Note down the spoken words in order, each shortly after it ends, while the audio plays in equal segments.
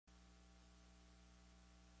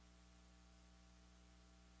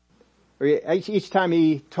each time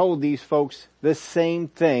he told these folks this same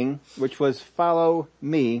thing, which was follow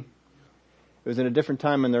me. It was in a different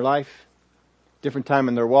time in their life, different time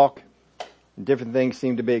in their walk, and different things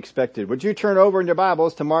seemed to be expected. Would you turn over in your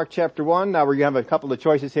Bibles to Mark chapter 1? Now we're going to have a couple of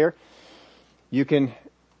choices here. You can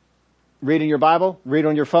read in your Bible, read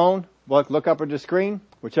on your phone, look up at the screen,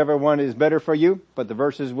 whichever one is better for you, but the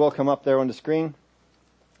verses will come up there on the screen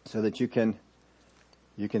so that you can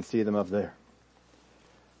see them up there.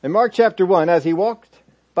 In Mark chapter 1, as he walked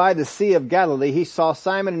by the Sea of Galilee, he saw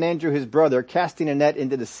Simon and Andrew his brother casting a net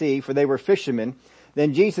into the sea, for they were fishermen.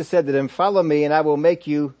 Then Jesus said to them, follow me and I will make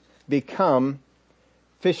you become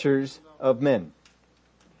fishers of men.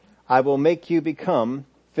 I will make you become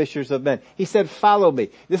fishers of men. He said, follow me.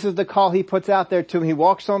 This is the call he puts out there to him. He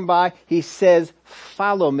walks on by. He says,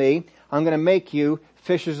 follow me. I'm going to make you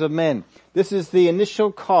fishers of men. This is the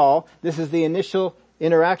initial call. This is the initial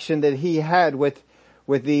interaction that he had with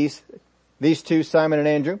these two, Simon and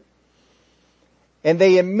Andrew. And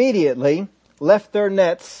they immediately left their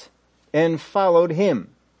nets and followed him.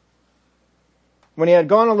 When he had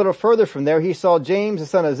gone a little further from there, he saw James the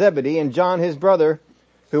son of Zebedee and John his brother,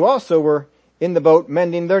 who also were in the boat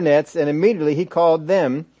mending their nets, and immediately he called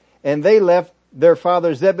them, and they left their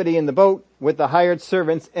father Zebedee in the boat with the hired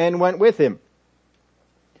servants and went with him.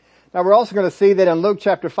 Now we're also going to see that in Luke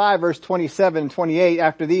chapter 5 verse 27 and 28,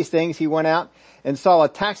 after these things he went out and saw a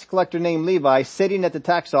tax collector named Levi sitting at the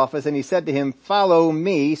tax office, and he said to him, follow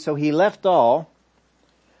me. So he left all,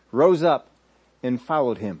 rose up, and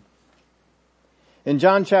followed him. In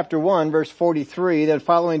John chapter 1 verse 43, that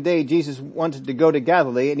following day Jesus wanted to go to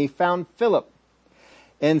Galilee, and he found Philip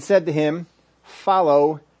and said to him,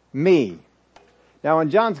 follow me. Now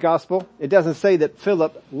in John's gospel, it doesn't say that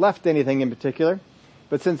Philip left anything in particular,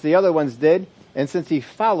 but since the other ones did, and since he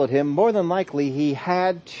followed him, more than likely he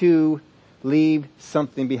had to leave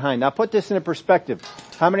something behind. Now put this in perspective.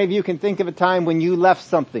 How many of you can think of a time when you left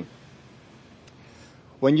something?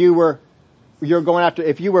 When you're going after,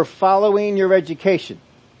 if you were following your education,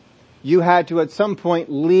 you had to at some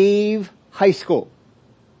point leave high school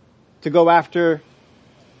to go after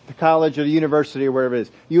the college or the university or wherever it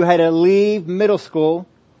is. You had to leave middle school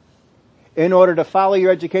in order to follow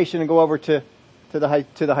your education and go over to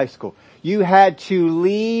the high school. You had to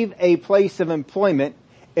leave a place of employment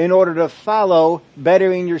in order to follow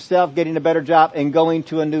bettering yourself, getting a better job, and going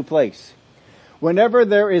to a new place. Whenever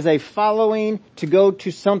there is a following to go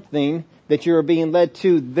to something that you are being led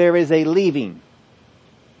to, there is a leaving.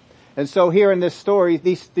 And so here in this story,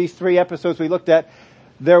 these three episodes we looked at,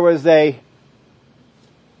 there was a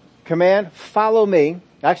command, follow me.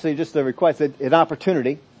 Actually, just a request, an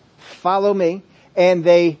opportunity. Follow me. And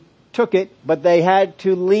they took it, but they had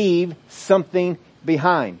to leave something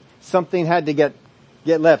behind. Something had to get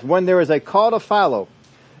left. When there is a call to follow,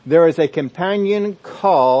 there is a companion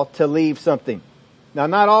call to leave something. Now,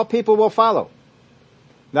 not all people will follow.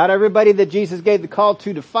 Not everybody that Jesus gave the call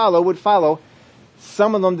to follow would follow.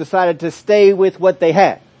 Some of them decided to stay with what they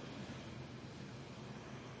had.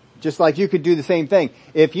 Just like you could do the same thing.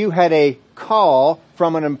 If you had a call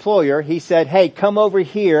from an employer, he said, hey, come over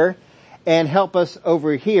here and help us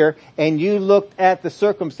over here, and you looked at the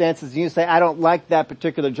circumstances and you say, I don't like that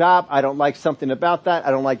particular job, I don't like something about that,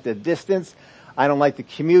 I don't like the distance, I don't like the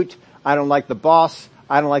commute, I don't like the boss,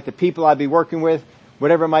 I don't like the people I'd be working with,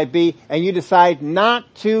 whatever it might be, and you decide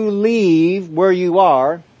not to leave where you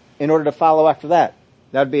are in order to follow after that.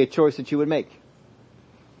 That would be a choice that you would make.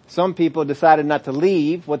 Some people decided not to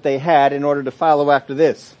leave what they had in order to follow after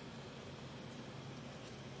this.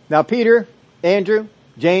 Now Peter, Andrew,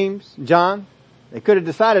 James, John, they could have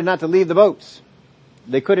decided not to leave the boats.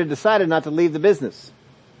 They could have decided not to leave the business.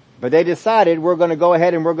 But they decided, we're going to go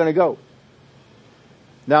ahead and we're going to go.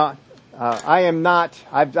 Now, I am not,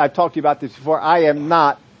 I've talked to you about this before, I am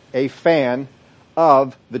not a fan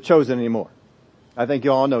of The Chosen anymore. I think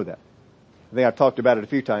you all know that. I think I've talked about it a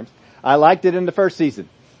few times. I liked it in the first season.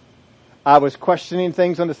 I was questioning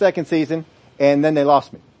things on the second season, and then they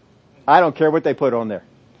lost me. I don't care what they put on there.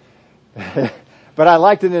 But I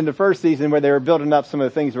liked it in the first season where they were building up some of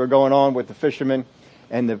the things that were going on with the fishermen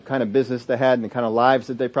and the kind of business they had and the kind of lives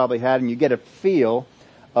that they probably had, and you get a feel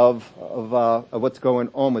of what's going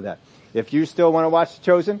on with that. If you still want to watch The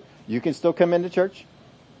Chosen, you can still come into church.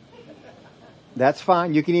 That's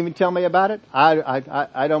fine. You can even tell me about it.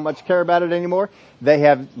 I don't much care about it anymore. They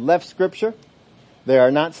have left Scripture. They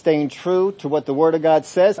are not staying true to what the Word of God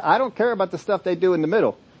says. I don't care about the stuff they do in the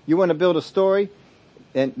middle. You want to build a story,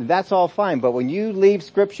 and that's all fine. But when you leave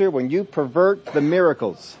Scripture, when you pervert the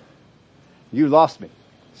miracles, you lost me.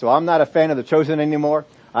 So I'm not a fan of The Chosen anymore.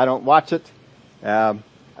 I don't watch it.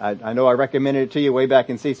 I know I recommended it to you way back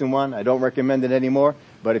in season 1. I don't recommend it anymore.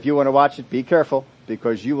 But if you want to watch it, be careful,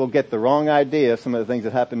 because you will get the wrong idea of some of the things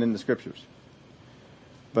that happen in the scriptures.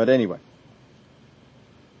 But anyway.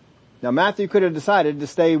 Now Matthew could have decided to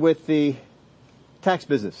stay with the tax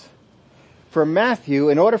business. For Matthew,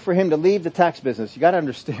 in order for him to leave the tax business, you got to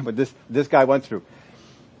understand what this guy went through.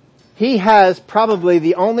 He has probably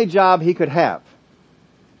the only job he could have.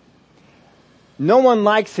 No one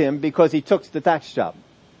likes him because he took the tax job.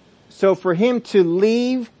 So for him to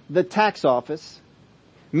leave the tax office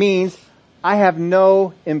means I have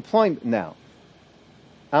no employment now.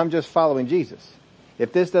 I'm just following Jesus.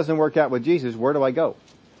 If this doesn't work out with Jesus, where do I go?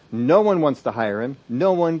 No one wants to hire him.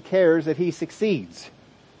 No one cares if he succeeds.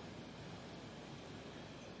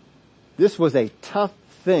 This was a tough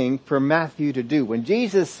thing for Matthew to do. When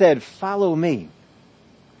Jesus said, "Follow me,"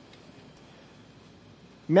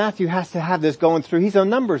 Matthew has to have this going through. He's a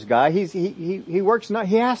numbers guy. He works,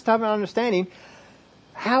 he has to have an understanding.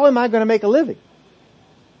 How am I going to make a living?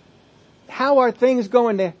 How are things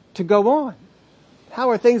going to go on?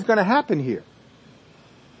 How are things going to happen here?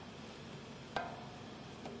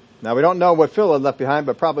 Now we don't know what Phil had left behind,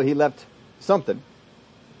 but probably he left something.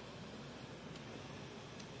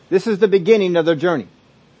 This is the beginning of their journey.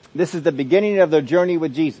 This is the beginning of their journey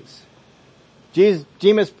with Jesus.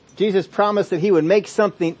 Jesus promised that he would make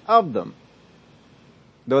something of them.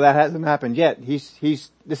 Though that hasn't happened yet, this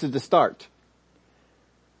is the start.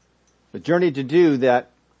 The journey to do that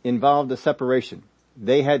involved a separation.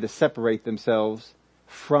 They had to separate themselves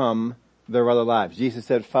from their other lives. Jesus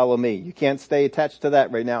said, "Follow me." You can't stay attached to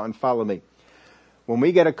that right now and follow me. When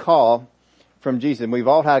we get a call from Jesus, and we've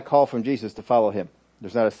all had a call from Jesus to follow him.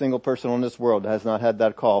 There's not a single person on this world that has not had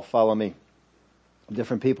that call, "Follow me."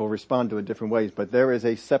 Different people respond to it different ways, but there is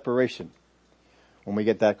a separation when we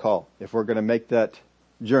get that call. If we're going to make that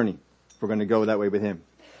journey, if we're going to go that way with him.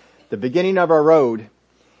 The beginning of our road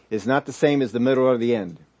is not the same as the middle or the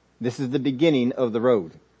end. This is the beginning of the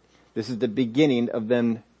road. This is the beginning of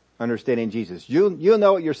them understanding Jesus. You'll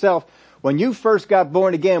know it yourself. When you first got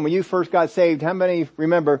born again, when you first got saved, how many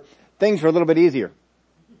remember things were a little bit easier?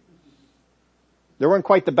 There weren't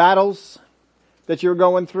quite the battles that you were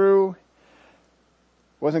going through.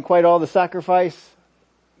 Wasn't quite all the sacrifice.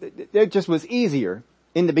 It just was easier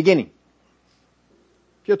in the beginning.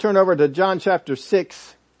 If you'll turn over to John chapter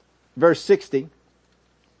 6, verse 60,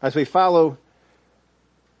 as we follow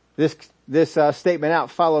this statement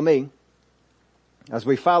out, "Follow me." As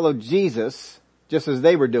we follow Jesus, just as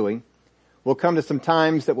they were doing, we'll come to some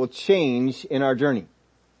times that will change in our journey.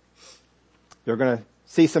 You're going to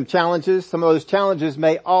see some challenges. Some of those challenges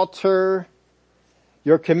may alter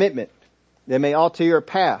your commitment. They may alter your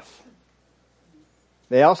path.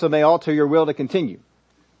 They also may alter your will to continue.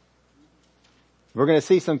 We're going to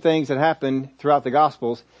see some things that happen throughout the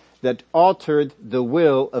Gospels that altered the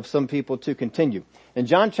will of some people to continue. In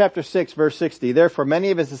John chapter 6, verse 60, "Therefore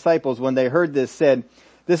many of his disciples, when they heard this, said,"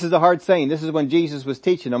 this is a hard saying. This is when Jesus was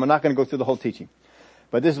teaching them. I'm not going to go through the whole teaching.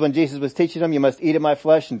 But this is when Jesus was teaching them, "You must eat of my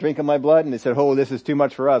flesh and drink of my blood." And they said, "Oh, this is too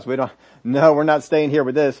much for us. We're not staying here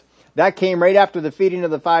with this." That came right after the feeding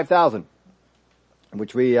of the 5,000,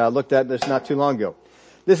 which we looked at this not too long ago.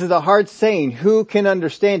 This is a hard saying. Who can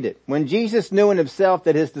understand it? When Jesus knew in himself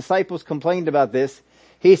that his disciples complained about this,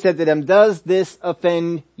 he said to them, "Does this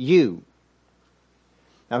offend you?"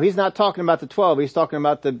 Now he's not talking about the 12. He's talking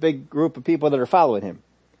about the big group of people that are following him.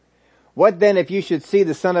 "What then if you should see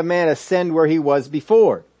the Son of Man ascend where he was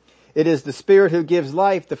before? It is the Spirit who gives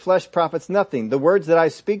life. The flesh profits nothing. The words that I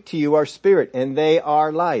speak to you are spirit, and they are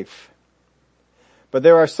life. But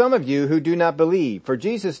there are some of you who do not believe." For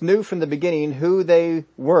Jesus knew from the beginning who they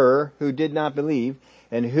were who did not believe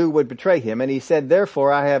and who would betray him. And he said,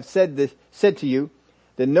 "Therefore I have said to you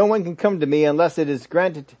that no one can come to me unless it is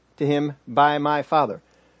granted to him by my Father."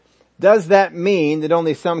 Does that mean that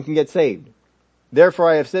only some can get saved? "Therefore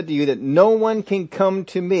I have said to you that no one can come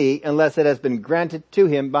to me unless it has been granted to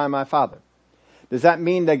him by my Father." Does that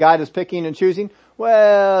mean that God is picking and choosing?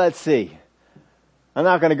 Well, let's see. I'm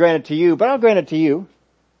not going to grant it to you, but I'll grant it to you.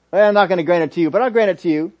 Well, I'm not going to grant it to you, but I'll grant it to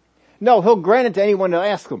you. No, he'll grant it to anyone to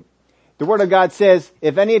ask him. The Word of God says,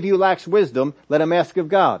 "If any of you lacks wisdom, let him ask of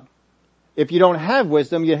God." If you don't have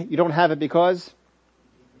wisdom, you don't have it because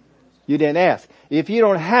you didn't ask. If you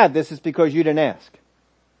don't have this, it's because you didn't ask.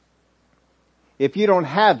 If you don't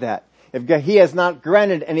have that, if he has not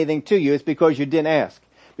granted anything to you, it's because you didn't ask.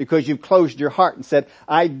 Because you've closed your heart and said,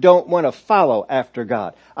 "I don't want to follow after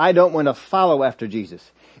God. I don't want to follow after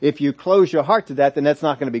Jesus." If you close your heart to that, then that's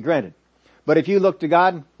not going to be granted. But if you look to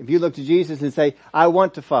God, if you look to Jesus and say, "I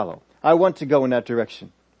want to follow. I want to go in that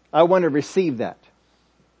direction. I want to receive that,"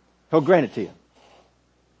 he'll grant it to you.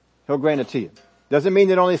 He'll grant it to you. Doesn't mean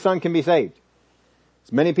that only some can be saved.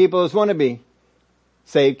 As many people as want to be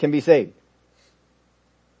saved can be saved.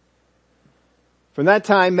 From that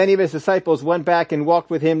time, many of his disciples went back and walked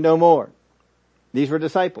with him no more. These were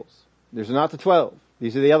disciples. These are not the 12.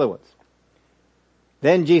 These are the other ones.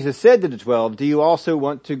 Then Jesus said to the 12, do you also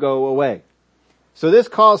want to go away? So this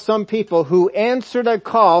calls some people who answered a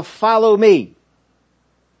call, follow me.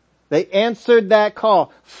 They answered that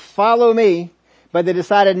call, follow me, but they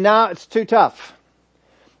decided, no, it's too tough.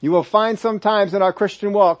 You will find sometimes in our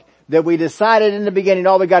Christian walk that we decided in the beginning,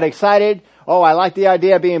 we got excited. Oh, I like the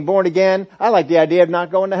idea of being born again. I like the idea of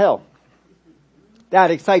not going to hell. That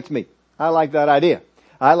excites me. I like that idea.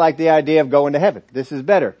 I like the idea of going to heaven. This is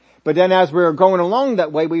better. But then as we're going along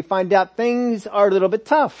that way, we find out things are a little bit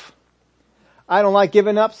tough. I don't like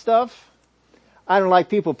giving up stuff. I don't like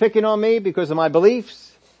people picking on me because of my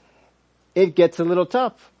beliefs. It gets a little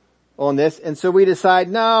tough on this. And so we decide,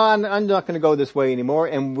 no, I'm not going to go this way anymore.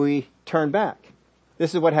 And we turn back.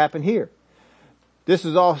 This is what happened here. This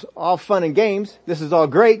is all fun and games. This is all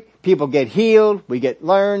great. People get healed. We get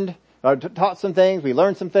taught some things. We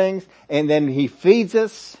learn some things. And then he feeds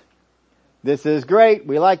us. This is great.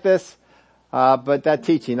 We like this. But that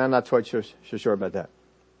teaching, I'm not quite sure about that.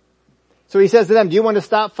 So he says to them, do you want to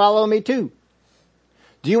stop following me too?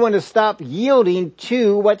 Do you want to stop yielding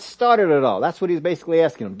to what started it all? That's what he's basically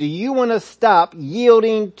asking them. Do you want to stop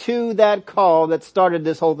yielding to that call that started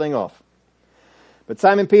this whole thing off? But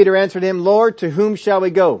Simon Peter answered him, Lord, to whom shall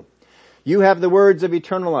we go? You have the words of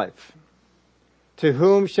eternal life. To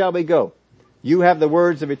whom shall we go? You have the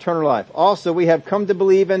words of eternal life. Also, we have come to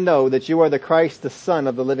believe and know that you are the Christ, the Son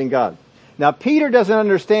of the living God. Now, Peter doesn't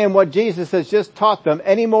understand what Jesus has just taught them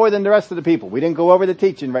any more than the rest of the people. We didn't go over the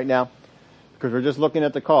teaching right now because we're just looking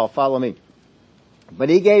at the call, follow me. But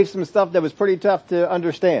he gave some stuff that was pretty tough to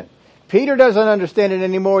understand. Peter doesn't understand it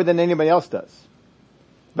any more than anybody else does.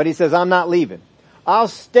 But he says, I'm not leaving. I'll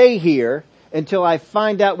stay here until I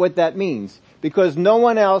find out what that means, because no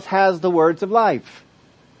one else has the words of life.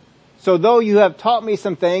 So though you have taught me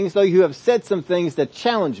some things, though you have said some things that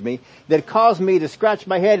challenge me, that cause me to scratch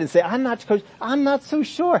my head and say, I'm not so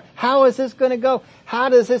sure. How is this going to go? How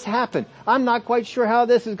does this happen? I'm not quite sure how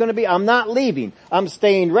this is going to be. I'm not leaving. I'm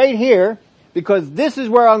staying right here because this is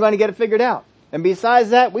where I'm going to get it figured out. And besides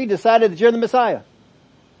that, we decided that you're the Messiah.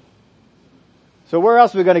 So where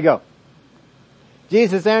else are we going to go?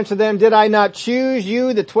 Jesus answered them, did I not choose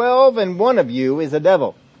you, the 12, and one of you is a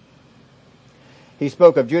devil? He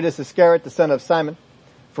spoke of Judas Iscariot, the son of Simon,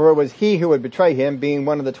 for it was he who would betray him, being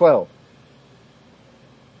one of the 12.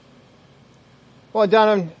 Well,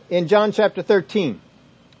 down in John chapter 13,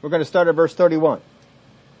 we're going to start at verse 31.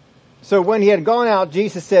 So when he had gone out,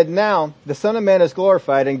 Jesus said, now the Son of Man is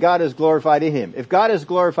glorified, and God is glorified in him. If God is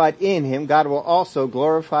glorified in him, God will also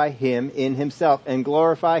glorify him in himself, and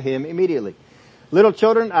glorify him immediately. Little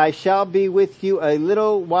children, I shall be with you a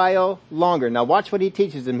little while longer. Now watch what he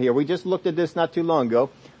teaches them here. We just looked at this not too long ago,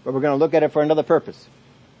 but we're going to look at it for another purpose.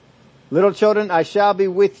 Little children, I shall be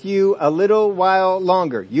with you a little while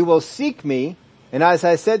longer. You will seek me, and as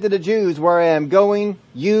I said to the Jews, where I am going,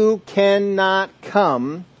 you cannot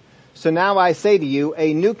come. So now I say to you,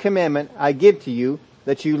 a new commandment I give to you,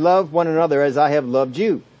 that you love one another as I have loved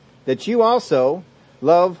you, that you also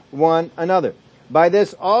love one another. By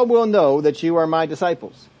this all will know that you are my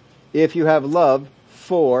disciples, if you have love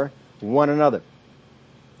for one another.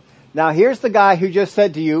 Now here's the guy who just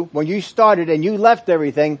said to you, when you started and you left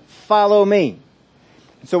everything, follow me.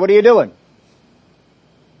 So what are you doing?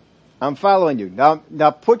 I'm following you.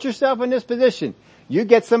 Now put yourself in this position. You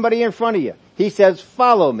get somebody in front of you. He says,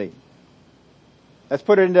 follow me. Let's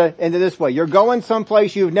put it into this way. You're going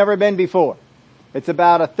someplace you've never been before. It's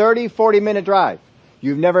about a 40 minute drive.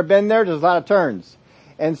 You've never been there. There's a lot of turns.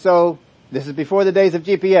 And so this is before the days of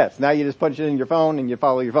GPS. Now you just punch it in your phone and you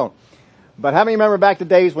follow your phone. But how many remember back to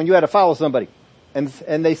days when you had to follow somebody and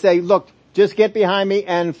they say, look, just get behind me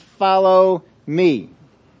and follow me.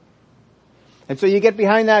 And so you get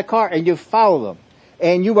behind that car and you follow them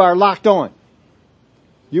and you are locked on.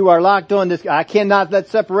 You are locked on this. I cannot let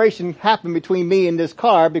separation happen between me and this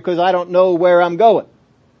car because I don't know where I'm going.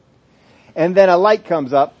 And then a light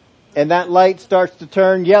comes up. And that light starts to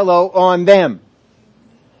turn yellow on them.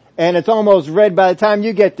 And it's almost red by the time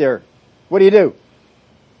you get there. What do?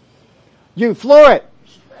 You floor it.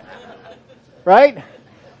 Right?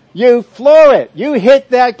 You floor it. You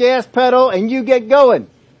hit that gas pedal and you get going.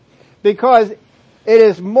 Because it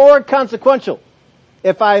is more consequential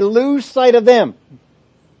if I lose sight of them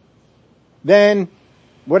than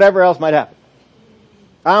whatever else might happen.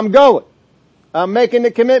 I'm going. I'm making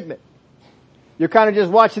the commitment. You're kind of just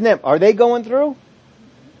watching them. Are they going through?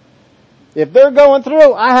 If they're going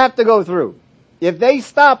through, I have to go through. If they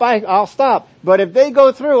stop, I'll stop. But if they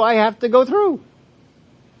go through, I have to go through.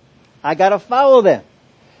 I gotta follow them.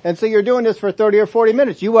 And so you're doing this for 30 or 40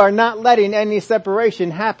 minutes. You are not letting any separation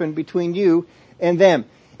happen between you and them.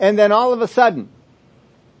 And then all of a sudden,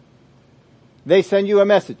 they send you a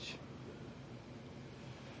message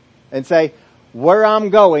and say, where I'm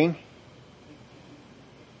going,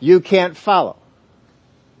 you can't follow.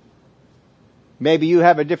 Maybe you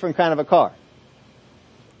have a different kind of a car.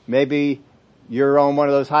 Maybe you're on one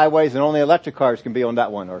of those highways and only electric cars can be on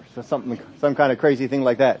that one, or some kind of crazy thing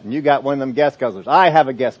like that. And you got one of them gas guzzlers. I have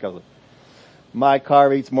a gas guzzler. My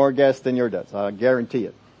car eats more gas than yours does. I guarantee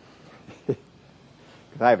it.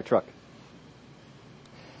 Because I have a truck.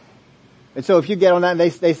 And so if you get on that and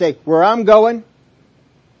they say, where I'm going,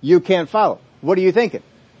 you can't follow. What are you thinking?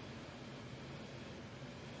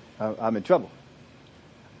 I'm in trouble.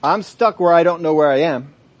 I'm stuck where I don't know where I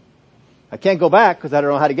am. I can't go back because I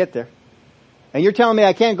don't know how to get there. And you're telling me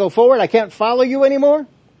I can't go forward? I can't follow you anymore?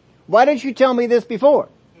 Why didn't you tell me this before?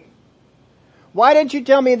 Why didn't you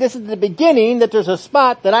tell me this is the beginning, that there's a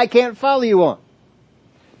spot that I can't follow you on?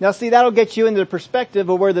 Now see, that'll get you into the perspective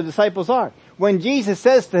of where the disciples are. When Jesus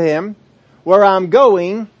says to him, where I'm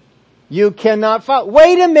going, you cannot follow.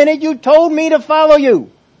 Wait a minute, you told me to follow you.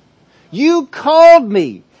 You called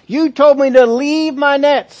me. You told me to leave my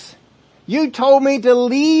nets. You told me to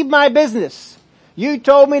leave my business. You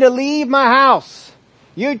told me to leave my house.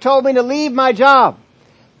 You told me to leave my job.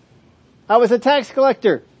 I was a tax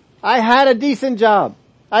collector. I had a decent job.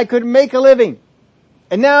 I could make a living.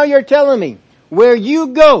 And now you're telling me, where you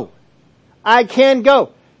go, I can't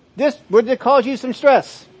go. This would cause you some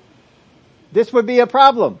stress. This would be a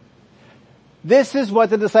problem. This is what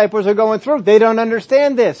the disciples are going through. They don't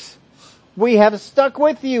understand this. We have stuck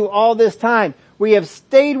with you all this time. We have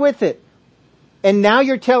stayed with it. And now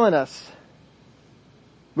you're telling us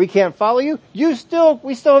we can't follow you? We still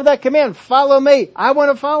have that command. Follow me. I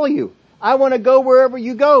want to follow you. I want to go wherever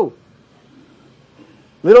you go.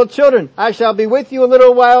 Little children, I shall be with you a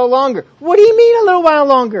little while longer. What do you mean a little while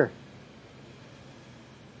longer?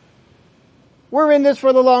 We're in this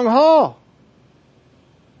for the long haul.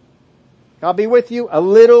 I'll be with you a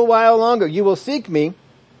little while longer. You will seek me.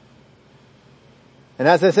 And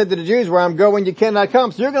as I said to the Jews, where I'm going, you cannot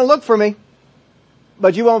come. So you're going to look for me,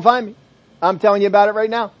 but you won't find me. I'm telling you about it right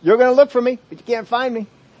now. You're going to look for me, but you can't find me.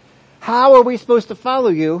 How are we supposed to follow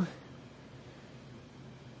you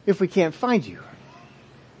if we can't find you?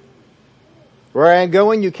 Where I am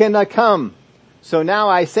going, you cannot come. So now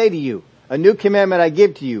I say to you, a new commandment I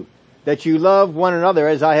give to you, that you love one another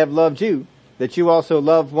as I have loved you, that you also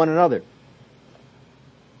love one another.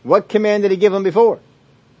 What command did he give them before?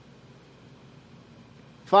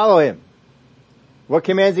 Follow him. What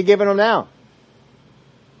commands he giving them now?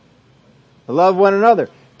 Love one another.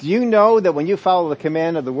 Do you know that when you follow the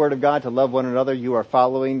command of the Word of God to love one another, you are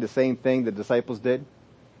following the same thing the disciples did?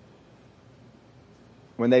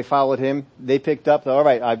 When they followed him, they picked up, all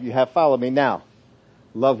right, you have followed me now.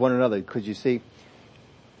 Love one another. Because you see,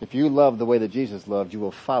 if you love the way that Jesus loved, you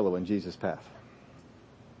will follow in Jesus' path.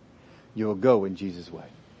 You will go in Jesus' way.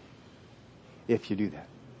 If you do that.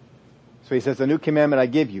 So he says, a new commandment I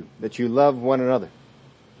give you, that you love one another.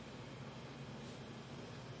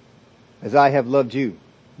 As I have loved you,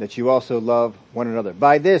 that you also love one another.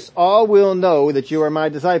 By this, all will know that you are my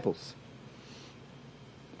disciples.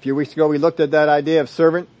 A few weeks ago, we looked at that idea of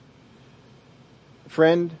servant,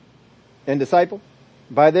 friend, and disciple.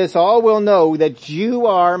 By this, all will know that you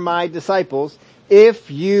are my disciples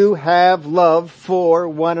if you have love for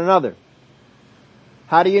one another.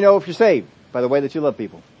 How do you know if you're saved? By the way that you love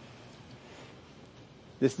people.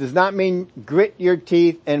 This does not mean grit your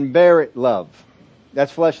teeth and bear it love.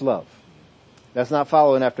 That's flesh love. That's not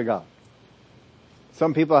following after God.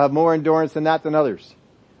 Some people have more endurance than that than others.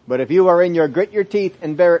 But if you are in your grit your teeth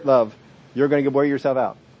and bear it love, you're going to wear yourself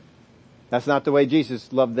out. That's not the way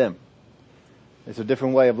Jesus loved them. It's a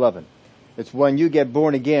different way of loving. It's when you get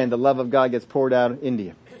born again, the love of God gets poured out into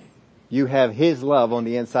you. You have His love on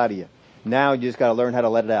the inside of you. Now you just got to learn how to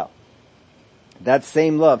let it out. That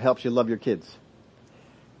same love helps you love your kids.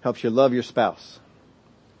 Helps you love your spouse.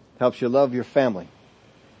 Helps you love your family.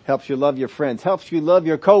 Helps you love your friends. Helps you love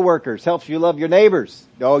your coworkers. Helps you love your neighbors.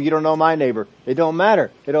 Oh, you don't know my neighbor. It don't matter.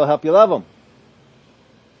 It'll help you love them.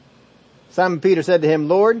 Simon Peter said to him,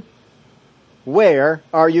 Lord, where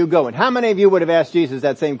are you going? How many of you would have asked Jesus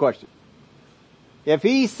that same question? If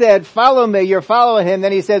he said, follow me, you're following him,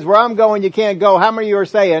 then he says, where I'm going, you can't go. How many of you are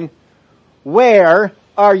saying, where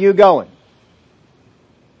are you going?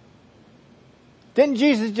 Didn't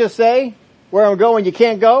Jesus just say, where I'm going, you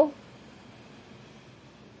can't go?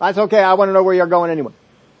 That's okay. I want to know where you're going anyway.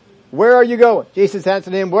 Where are you going? Jesus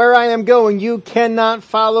answered him, where I am going, you cannot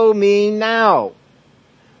follow me now,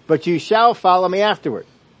 but you shall follow me afterward.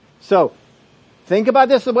 So, think about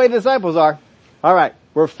this the way the disciples are. Alright,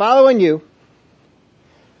 we're following you.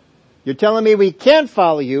 You're telling me we can't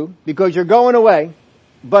follow you because you're going away,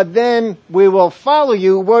 but then we will follow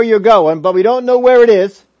you where you're going, but we don't know where it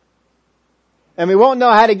is, and we won't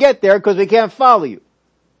know how to get there because we can't follow you.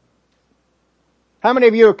 How many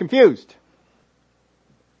of you are confused?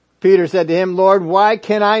 Peter said to him, Lord, why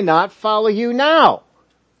can I not follow you now?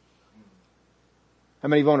 How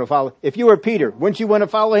many of you want to follow? If you were Peter, wouldn't you want to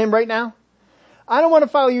follow him right now? I don't want to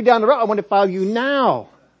follow you down the road. I want to follow you now.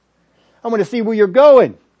 I want to see where you're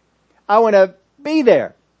going. I want to be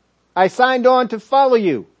there. I signed on to follow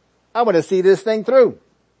you. I want to see this thing through.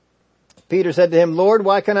 Peter said to him, Lord,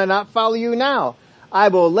 why can I not follow you now? I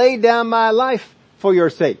will lay down my life for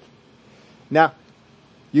your sake. Now,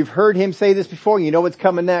 you've heard him say this before. You know what's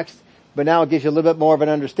coming next. But now it gives you a little bit more of an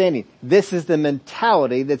understanding. This is the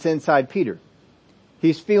mentality that's inside Peter.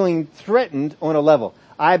 He's feeling threatened on a level.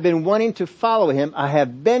 I've been wanting to follow him. I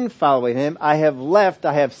have been following him. I have left.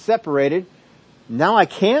 I have separated. Now I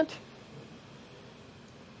can't?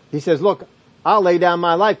 He says, look, I'll lay down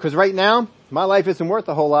my life because right now my life isn't worth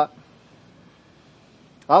a whole lot.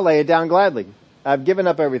 I'll lay it down gladly. I've given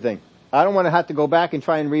up everything. I don't want to have to go back and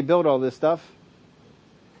try and rebuild all this stuff.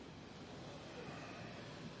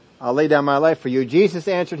 I'll lay down my life for you. Jesus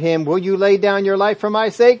answered him, will you lay down your life for my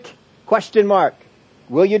sake? Question mark.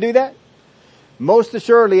 Will you do that? Most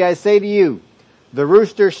assuredly I say to you, the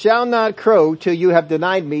rooster shall not crow till you have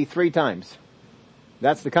denied me 3 times.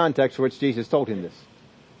 That's the context for which Jesus told him this.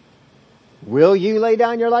 Will you lay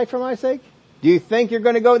down your life for my sake? Do you think you're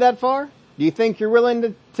going to go that far? Do you think you're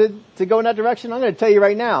willing to go in that direction? I'm going to tell you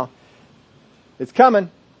right now. It's coming.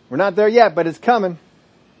 We're not there yet, but it's coming.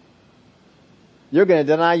 You're going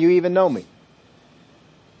to deny you even know me.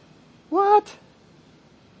 What?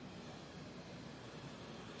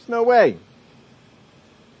 There's no way.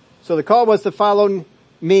 So the call was to follow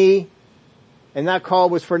me, and that call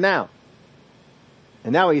was for now.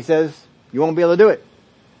 And now he says, you won't be able to do it.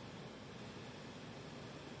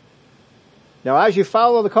 Now as you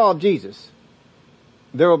follow the call of Jesus,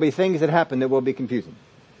 there will be things that happen that will be confusing.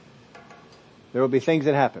 There will be things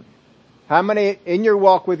that happen. How many in your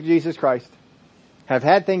walk with Jesus Christ have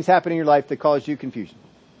had things happen in your life that caused you confusion?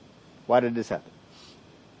 Why did this happen?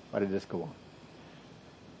 Why did this go on?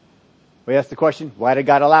 We ask the question, why did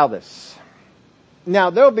God allow this?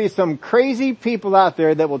 Now, there'll be some crazy people out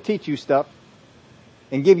there that will teach you stuff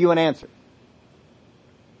and give you an answer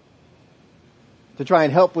to try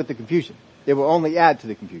and help with the confusion. It will only add to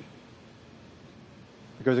the confusion.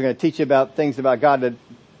 Because they're going to teach you about things about God that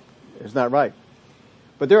is not right.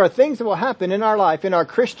 But there are things that will happen in our life, in our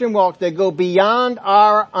Christian walk, that go beyond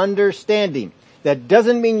our understanding. That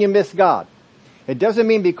doesn't mean you miss God. It doesn't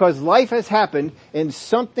mean because life has happened and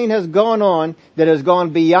something has gone on that has gone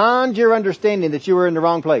beyond your understanding that you were in the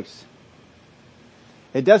wrong place.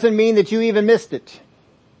 It doesn't mean that you even missed it.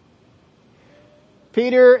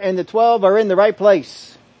 Peter and the 12 are in the right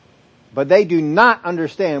place, but they do not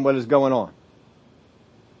understand what is going on.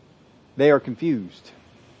 They are confused.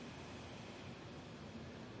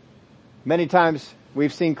 Many times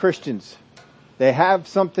we've seen Christians, they have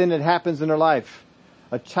something that happens in their life.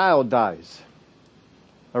 A child dies.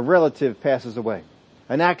 A relative passes away.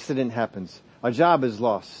 An accident happens. A job is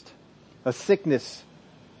lost. A sickness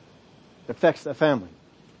affects the family.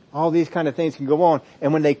 All these kind of things can go on.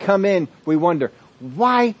 And when they come in, we wonder,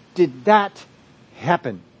 why did that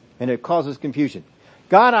happen? And it causes confusion.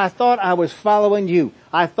 God, I thought I was following you.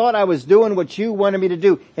 I thought I was doing what you wanted me to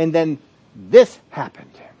do. And then this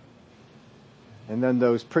happened. And then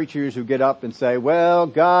those preachers who get up and say, well,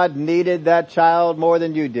 God needed that child more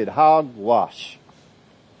than you did. Hogwash.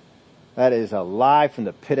 That is a lie from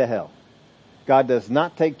the pit of hell. God does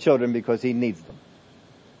not take children because He needs them.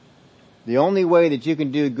 The only way that you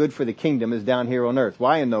can do good for the kingdom is down here on earth.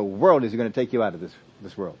 Why in the world is He going to take you out of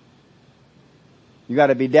this world? You got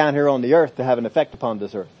to be down here on the earth to have an effect upon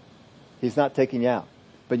this earth. He's not taking you out.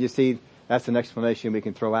 But you see, that's an explanation we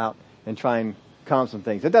can throw out and try and calm some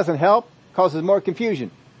things. It doesn't help. Causes more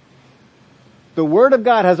confusion. The Word of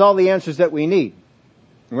God has all the answers that we need.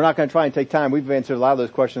 And we're not going to try and take time. We've answered a lot of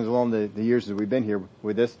those questions along the years that we've been here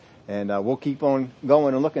with this. And we'll keep on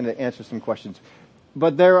going and looking to answer some questions.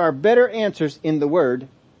 But there are better answers in the Word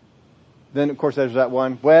than, of course, there's that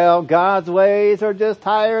one. Well, God's ways are just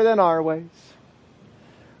higher than our ways.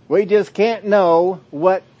 We just can't know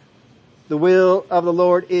what the will of the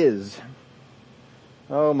Lord is.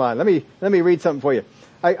 Oh my. Let me read something for you.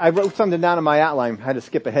 I wrote something down in my outline. I had to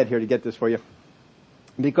skip ahead here to get this for you.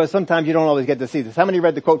 Because sometimes you don't always get to see this. How many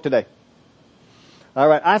read the quote today?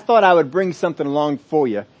 Alright, I thought I would bring something along for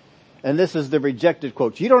you. And this is the rejected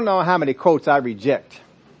quotes. You don't know how many quotes I reject.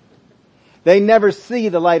 They never see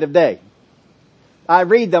the light of day. I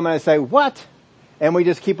read them and I say, what? And we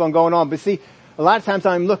just keep on going on. But see, a lot of times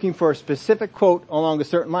I'm looking for a specific quote along a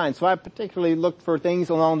certain line. So I particularly looked for things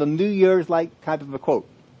along the New Year's like type of a quote.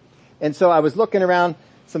 And so I was looking around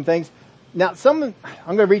some things. Now I'm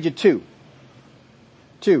going to read you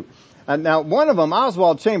two. Now one of them,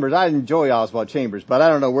 Oswald Chambers, I enjoy Oswald Chambers, but I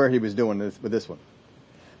don't know where he was doing this with this one.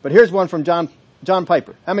 But here's one from John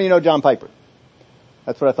Piper. How many know John Piper?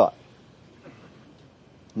 That's what I thought.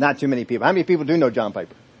 Not too many people. How many people do know John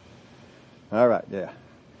Piper? Alright, yeah.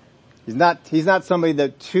 He's not somebody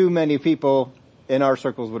that too many people in our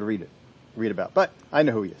circles would read about, but I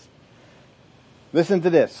know who he is. Listen to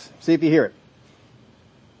this. See if you hear it.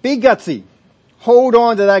 Be gutsy. Hold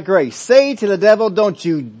on to that grace. Say to the devil, don't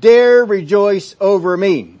you dare rejoice over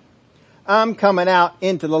me. I'm coming out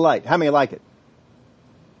into the light. How many like it?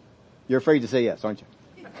 You're afraid to say yes, aren't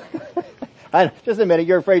you? Just a minute,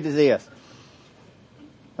 you're afraid to say yes.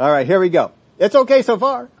 Alright, here we go. It's okay so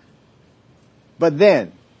far. But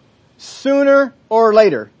then, sooner or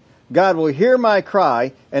later, God will hear my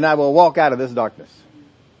cry and I will walk out of this darkness.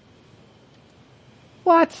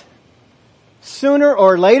 What? Sooner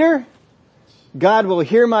or later, God will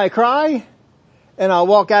hear my cry and I'll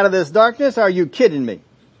walk out of this darkness? Are you kidding me?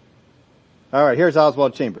 Alright, here's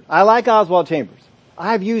Oswald Chambers. I like Oswald Chambers.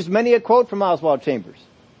 I've used many a quote from Oswald Chambers.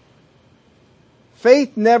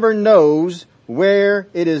 Faith never knows where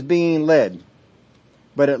it is being led,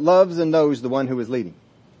 but it loves and knows the one who is leading.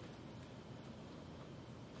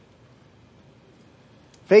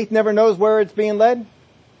 Faith never knows where it's being led?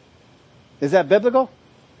 Is that biblical?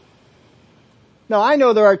 No, I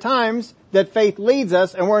know there are times that faith leads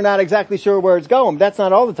us and we're not exactly sure where it's going. But that's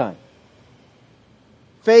not all the time.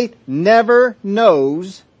 Faith never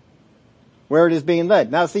knows where it is being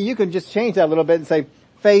led. Now see, you can just change that a little bit and say,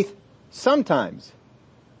 faith sometimes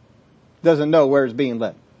doesn't know where it's being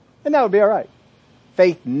led. And that would be alright.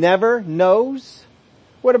 Faith never knows.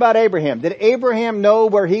 What about Abraham? Did Abraham know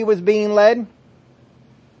where he was being led?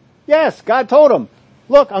 Yes, God told him,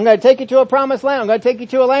 look, I'm going to take you to a promised land. I'm going to take you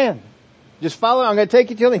to a land. Just follow. I'm going to take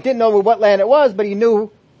you to. He didn't know what land it was, but he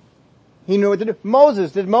knew what to do.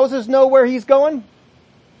 Moses. Did Moses know where he's going?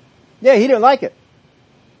 Yeah, he didn't like it.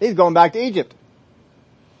 He's going back to Egypt.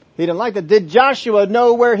 He didn't like it. Did Joshua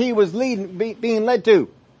know where he was being led to?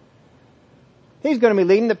 He's going to be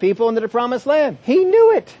leading the people into the promised land. He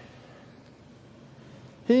knew it.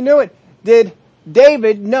 He knew it. Did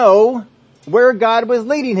David know where God was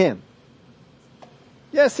leading him?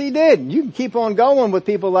 Yes, he did. You can keep on going with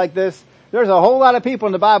people like this. There's a whole lot of people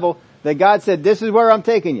in the Bible that God said, this is where I'm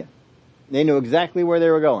taking you. They knew exactly where they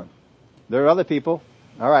were going. There are other people.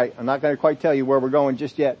 Alright, I'm not going to quite tell you where we're going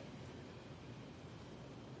just yet.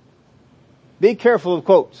 Be careful of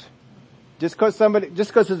quotes. Just because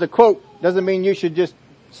it's a quote doesn't mean you should just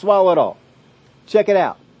swallow it all. Check it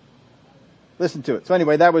out. Listen to it. So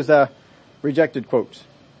anyway, that was rejected quotes.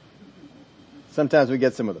 Sometimes we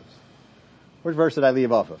get some of those. Which verse did I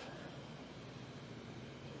leave off of?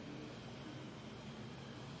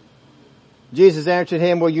 Jesus answered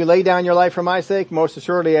him, will you lay down your life for my sake? Most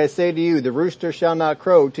assuredly I say to you, the rooster shall not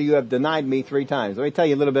crow till you have denied me 3 times. Let me tell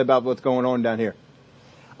you a little bit about what's going on down here.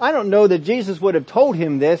 I don't know that Jesus would have told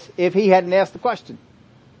him this if he hadn't asked the question.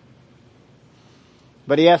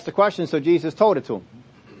 But he asked the question, so Jesus told it to him.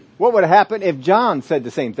 What would have happened if John said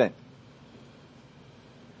the same thing?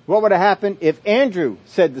 What would have happened if Andrew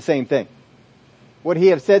said the same thing? Would he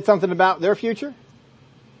have said something about their future?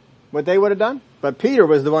 What they would have done? But Peter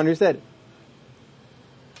was the one who said it.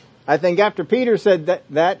 I think after Peter said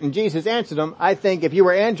that and Jesus answered him, I think if you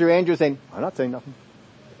were Andrew saying, I'm not saying nothing.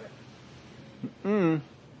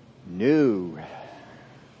 No.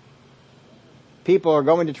 People are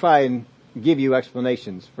going to try and give you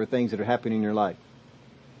explanations for things that are happening in your life.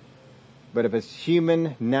 But if it's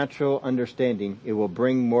human, natural understanding, it will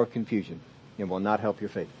bring more confusion. It will not help your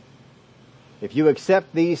faith. If you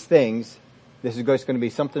accept these things, this is just going to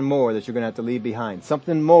be something more that you're going to have to leave behind.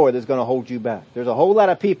 Something more that's going to hold you back. There's a whole lot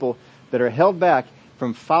of people that are held back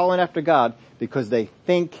from following after God because they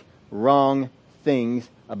think wrong things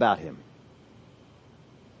about Him.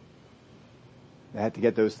 They have to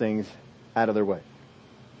get those things out of their way.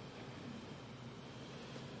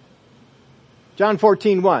 John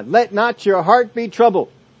 14:1. Let not your heart be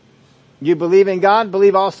troubled. You believe in God,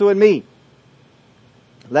 believe also in me.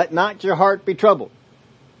 Let not your heart be troubled.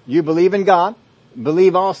 You believe in God,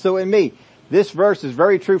 believe also in me. This verse is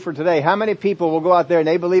very true for today. How many people will go out there and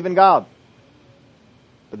they believe in God,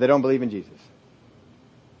 but they don't believe in Jesus?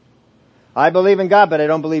 I believe in God, but I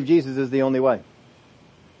don't believe Jesus is the only way.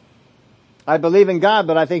 I believe in God,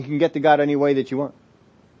 but I think you can get to God any way that you want.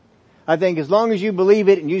 I think as long as you believe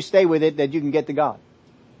it and you stay with it, that you can get to God.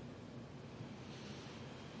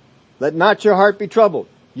 Let not your heart be troubled.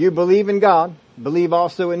 You believe in God, believe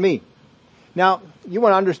also in me. Now, you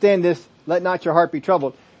want to understand this, let not your heart be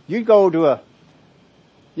troubled. You go to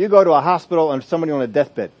a hospital and somebody on a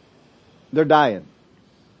deathbed. They're dying.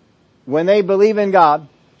 When they believe in God,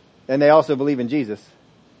 and they also believe in Jesus,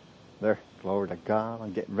 they're, glory to God,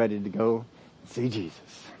 I'm getting ready to go and see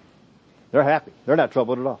Jesus. They're happy. They're not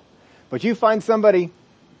troubled at all. But you find somebody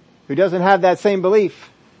who doesn't have that same belief,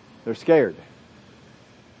 they're scared.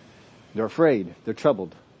 They're afraid. They're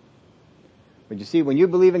troubled. But you see, when you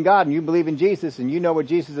believe in God and you believe in Jesus and you know what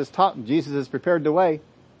Jesus has taught and Jesus has prepared the way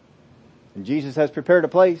and Jesus has prepared a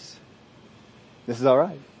place, this is all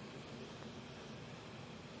right.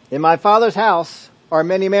 In my Father's house are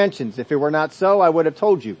many mansions. If it were not so, I would have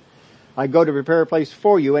told you. I go to prepare a place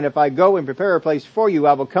for you, and if I go and prepare a place for you,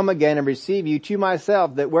 I will come again and receive you to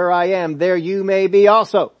myself, that where I am, there you may be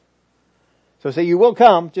also. So say you will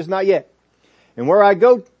come, just not yet. And where I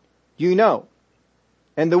go, you know.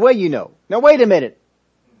 And the way you know. Now wait a minute.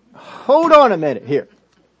 Hold on a minute here.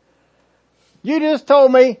 You just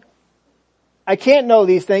told me I can't know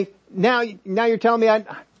these things. Now you're telling me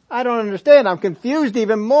I don't understand. I'm confused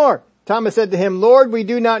even more. Thomas said to him, Lord, we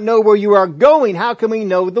do not know where you are going. How can we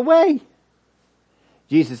know the way?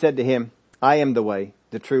 Jesus said to him, I am the way,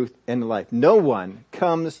 the truth, and the life. No one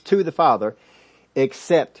comes to the Father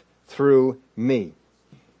except through me.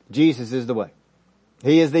 Jesus is the way.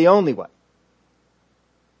 He is the only way.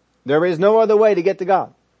 There is no other way to get to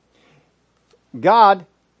God. God,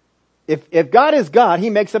 if God is God, He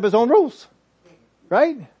makes up His own rules.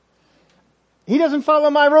 Right? He doesn't follow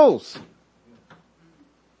my rules.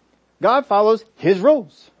 God follows His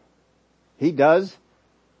rules. He does.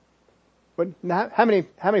 But how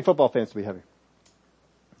many football fans do we have here?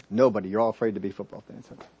 Nobody. You're all afraid to be football fans.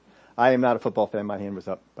 I am not a football fan. My hand was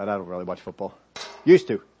up, but I don't really watch football. Used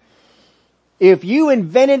to. If you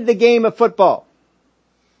invented the game of football,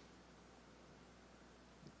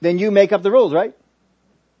 then you make up the rules, right?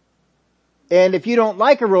 And if you don't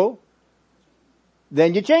like a rule,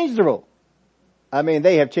 then you change the rule. I mean,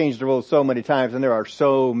 they have changed the rules so many times, and there are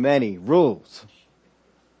so many rules.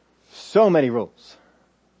 So many rules.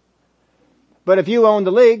 But if you owned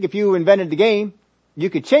the league, if you invented the game, you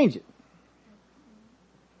could change it.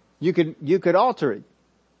 You could alter it.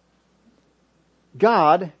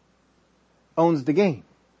 God owns the game.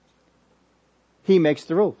 He makes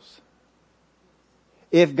the rules.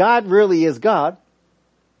 If God really is God,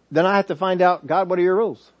 then I have to find out, God, what are your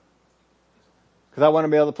rules? Because I want to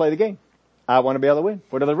be able to play the game. I want to be able to win.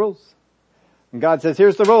 What are the rules? And God says,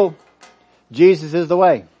 here's the rule. Jesus is the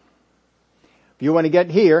way. If you want to get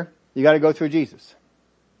here, you got to go through Jesus.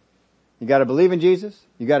 You got to believe in Jesus.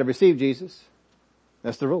 You got to receive Jesus.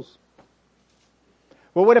 That's the rules.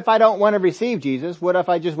 Well, what if I don't want to receive Jesus? What if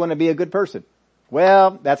I just want to be a good person?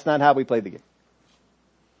 Well, that's not how we play the game.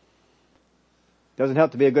 Doesn't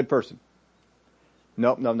help to be a good person.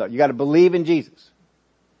 No. You got to believe in Jesus.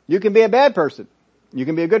 You can be a bad person. You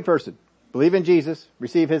can be a good person. Believe in Jesus,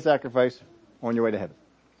 receive His sacrifice, on your way to heaven.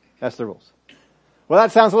 That's the rules. Well,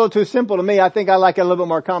 that sounds a little too simple to me. I think I like it a little bit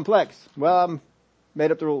more complex. Well, I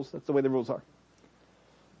made up the rules. That's the way the rules are.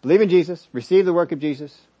 Believe in Jesus, receive the work of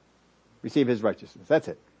Jesus, receive His righteousness. That's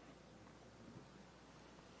it.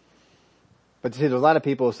 But see, there's a lot of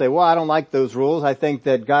people who say, well, I don't like those rules. I think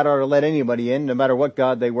that God ought to let anybody in, no matter what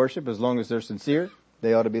God they worship, as long as they're sincere,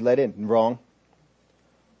 they ought to be let in. Wrong.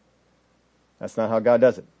 That's not how God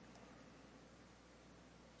does it.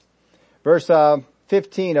 Verse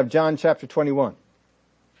 15 of John chapter 21.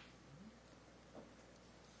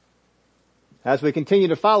 As we continue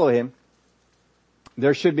to follow Him,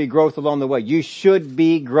 there should be growth along the way. You should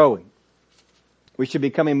be growing. We should be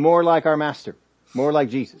becoming more like our Master, more like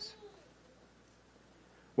Jesus.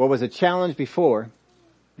 What was a challenge before,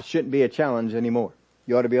 it shouldn't be a challenge anymore.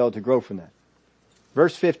 You ought to be able to grow from that.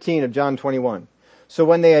 Verse 15 of John 21. So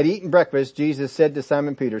when they had eaten breakfast, Jesus said to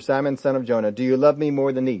Simon Peter, Simon, son of Jonah, do you love me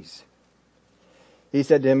more than these? He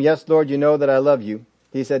said to him, yes, Lord, you know that I love you.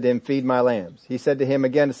 He said to him, feed my lambs. He said to him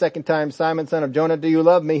again a second time, Simon, son of Jonah, do you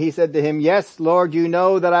love me? He said to him, yes, Lord, you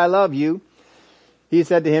know that I love you. He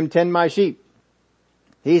said to him, tend my sheep.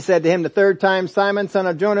 He said to him the third time, Simon, son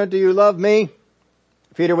of Jonah, do you love me?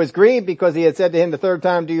 Peter was grieved because he had said to him the third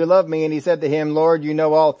time, do you love me? And he said to him, Lord, you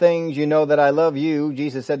know all things. You know that I love you.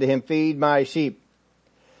 Jesus said to him, feed my sheep.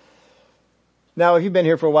 Now, if you've been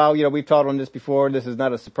here for a while, we've taught on this before. This is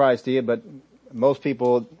not a surprise to you, but most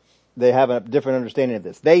people, they have a different understanding of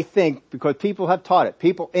this. They think, because people have taught it,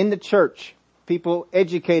 people in the church, people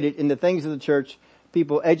educated in the things of the church,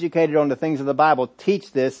 people educated on the things of the Bible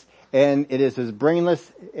teach this, and it is as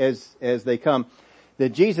brainless as they come,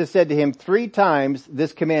 that Jesus said to him 3 times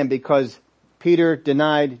this command because Peter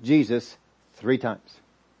denied Jesus 3 times.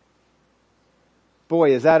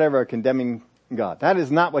 Boy, is that ever a condemning God. That is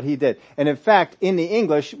not what he did. And in fact, in the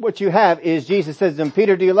English, what you have is Jesus says to him,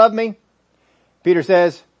 Peter, do you love me? Peter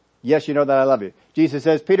says, yes, you know that I love you. Jesus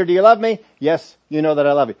says, Peter, do you love me? Yes, you know that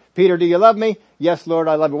I love you. Peter, do you love me? Yes, Lord,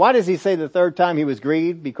 I love you. Why does he say the 3rd time he was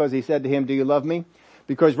grieved? Because he said to him, do you love me?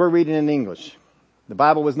 Because we're reading in English. The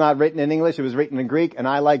Bible was not written in English. It was written in Greek, and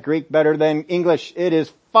I like Greek better than English. It is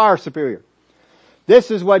far superior.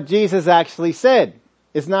 This is what Jesus actually said.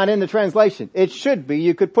 It's not in the translation. It should be.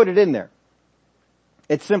 You could put it in there.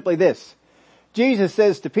 It's simply this. Jesus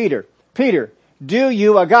says to Peter, Peter, do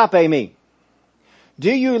you agape me?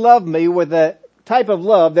 Do you love me with a type of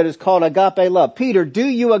love that is called agape love? Peter, do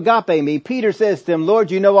you agape me? Peter says to him,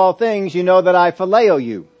 Lord, you know all things. You know that I phileo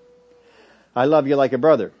you. I love you like a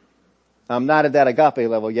brother. I'm not at that agape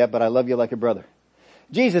level yet, but I love you like a brother.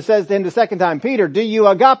 Jesus says to him the 2nd time, Peter, do you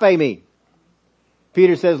agape me?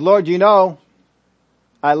 Peter says, Lord, you know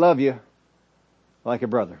I love you like a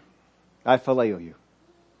brother. I phileo you.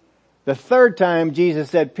 The 3rd time Jesus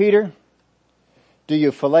said, Peter, do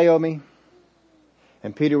you phileo me?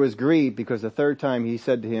 And Peter was grieved because the 3rd time he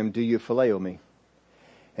said to him, do you phileo me?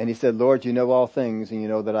 And he said, Lord, you know all things and you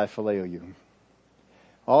know that I phileo you.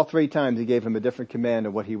 All 3 times he gave him a different command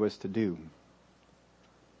of what he was to do.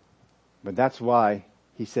 But that's why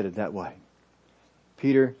he said it that way.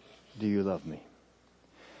 Peter, do you love me?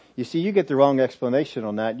 You see, you get the wrong explanation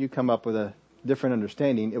on that. You come up with a different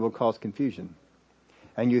understanding. It will cause confusion.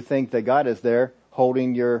 And you think that God is there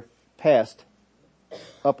holding your past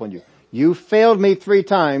up on you. You failed me 3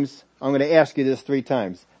 times. I'm going to ask you this 3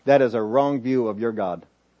 times. That is a wrong view of your God.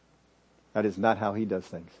 That is not how he does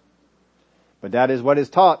things. But that is what is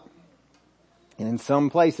taught in some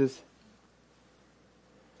places.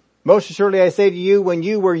 Most assuredly I say to you, when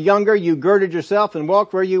you were younger, you girded yourself and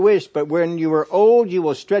walked where you wished. But when you were old, you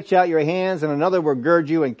will stretch out your hands and another will gird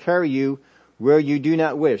you and carry you where you do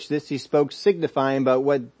not wish. This he spoke, signifying by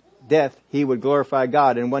what death he would glorify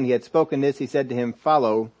God. And when he had spoken this, he said to him,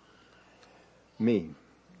 follow me.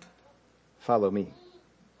 Follow me.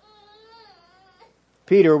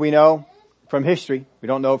 Peter, we know from history, we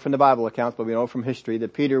don't know from the Bible accounts, but we know from history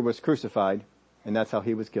that Peter was crucified, and that's how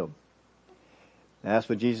he was killed. And that's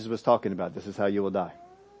what Jesus was talking about. This is how you will die.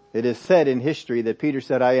 It is said in history that Peter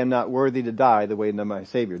said, I am not worthy to die the way that my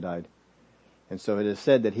Savior died. And so it is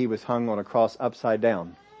said that he was hung on a cross upside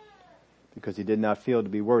down because he did not feel to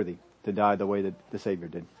be worthy to die the way that the Savior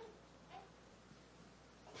did.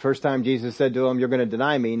 First time Jesus said to him, you're going to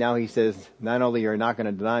deny me. Now he says, not only you're not going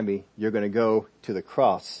to deny me, you're going to go to the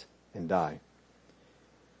cross and die.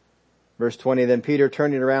 Verse 20, then Peter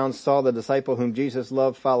turning around saw the disciple whom Jesus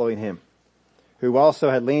loved following him, who also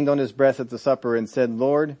had leaned on his breast at the supper and said,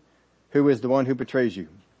 Lord, who is the one who betrays you?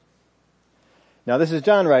 Now this is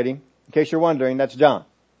John writing. In case you're wondering, that's John.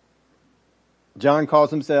 John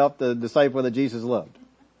calls himself the disciple that Jesus loved.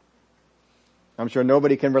 I'm sure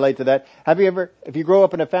nobody can relate to that. Have you ever, if you grow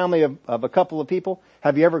up in a family of a couple of people,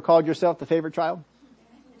 have you ever called yourself the favorite child?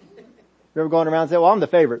 You ever gone around and said, well, I'm the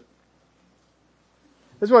favorite.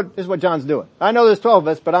 This is what John's doing. I know there's 12 of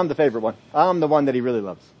us, but I'm the favorite one. I'm the one that he really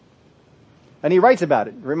loves. And he writes about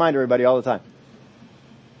it. Remind everybody all the time.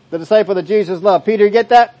 The disciple that Jesus loved. Peter, you get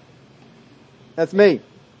that? That's me.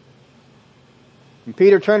 And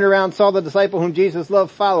Peter turned around, saw the disciple whom Jesus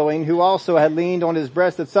loved following, who also had leaned on his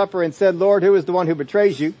breast at supper and said, Lord, who is the one who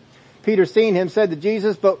betrays you? Peter, seeing him, said to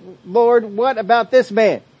Jesus, but Lord, what about this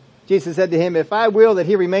man? Jesus said to him, if I will that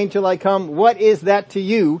he remain till I come, what is that to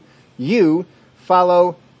you? You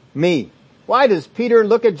follow me. Why does Peter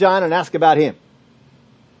look at John and ask about him?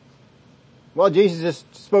 Well, Jesus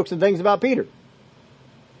just spoke some things about Peter.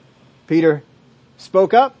 Peter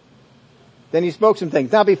spoke up. Then he spoke some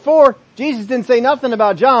things. Now before, Jesus didn't say nothing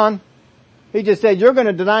about John. He just said, you're going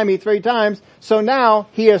to deny me 3 times. So now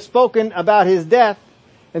he has spoken about his death.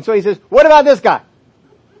 And so he says, what about this guy?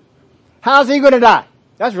 How's he going to die?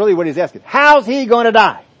 That's really what he's asking. How's he going to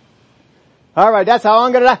die? All right, that's how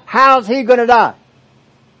I'm going to die. How's he going to die?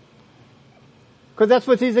 Because that's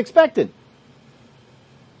what he's expecting.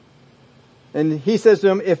 And he says to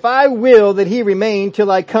him, if I will that he remain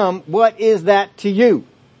till I come, what is that to you?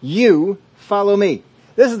 You follow me.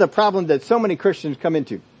 This is the problem that so many Christians come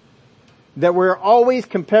into. That we're always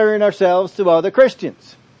comparing ourselves to other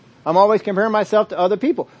Christians. I'm always comparing myself to other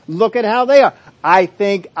people. Look at how they are. I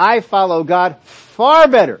think I follow God far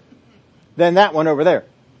better than that one over there.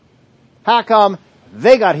 How come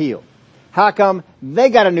they got healed? How come they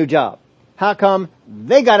got a new job? How come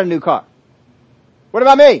they got a new car? What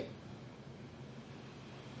about me?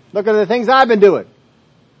 Look at the things I've been doing.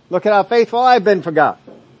 Look at how faithful I've been for God.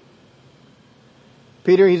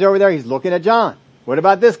 Peter, he's over there, he's looking at John. What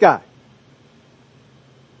about this guy?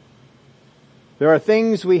 There are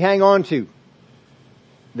things we hang on to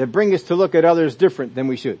that bring us to look at others different than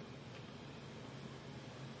we should.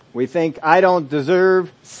 We think, I don't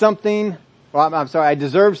deserve something, I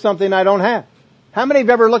deserve something I don't have. How many have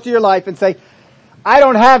ever looked at your life and say, I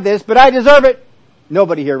don't have this, but I deserve it?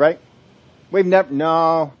 Nobody here, right? We've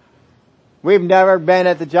never been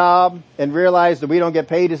at the job and realized that we don't get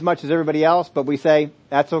paid as much as everybody else, but we say,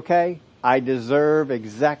 that's okay. I deserve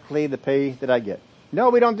exactly the pay that I get. No,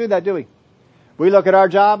 we don't do that, do we? We look at our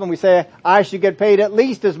job and we say, I should get paid at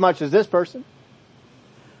least as much as this person.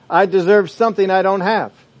 I deserve something I don't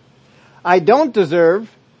have. I don't deserve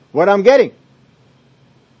what I'm getting.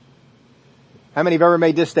 How many have ever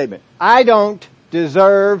made this statement? I don't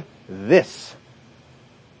deserve this.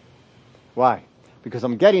 Why? Because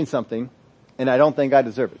I'm getting something and I don't think I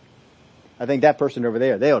deserve it. I think that person over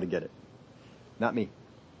there, they ought to get it. Not me.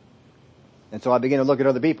 And so I begin to look at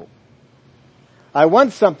other people. I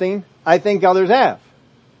want something I think others have.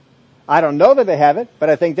 I don't know that they have it, but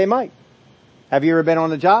I think they might. Have you ever been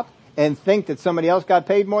on a job and think that somebody else got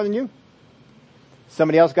paid more than you?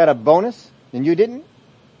 Somebody else got a bonus and you didn't?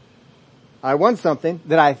 I want something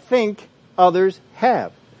that I think others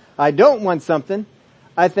have. I don't want something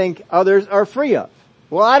I think others are free of.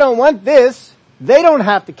 Well, I don't want this. They don't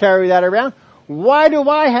have to carry that around. Why do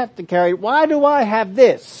I have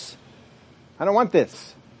this? I don't want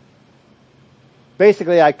this.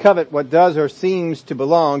 Basically, I covet what does or seems to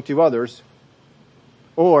belong to others,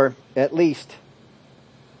 or at least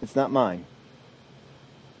it's not mine.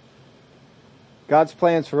 God's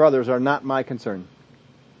plans for others are not my concern.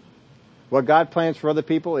 What God plans for other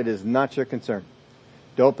people, it is not your concern.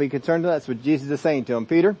 Don't be concerned. That's what Jesus is saying to him.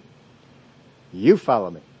 Peter, you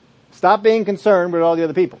follow me. Stop being concerned with all the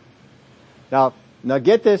other people. Now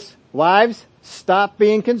get this. Wives, stop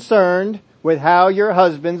being concerned with how your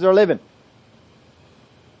husbands are living.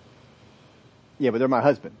 Yeah, but they're my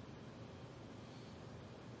husband.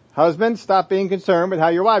 Husbands, stop being concerned with how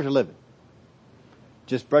your wives are living.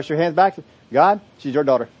 Just brush your hands back. God, she's your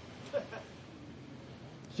daughter.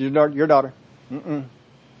 She's your daughter.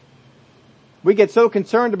 We get so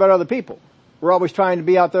concerned about other people. We're always trying to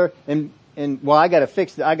be out there and well, I gotta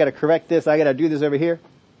fix it. I gotta correct this. I gotta do this over here.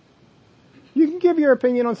 You can give your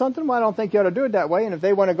opinion on something. Well, I don't think you ought to do it that way. And if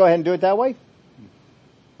they want to go ahead and do it that way,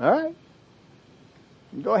 all right.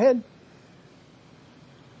 Go ahead.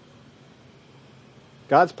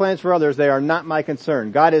 God's plans for others, they are not my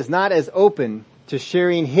concern. God is not as open to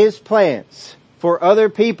sharing His plans for other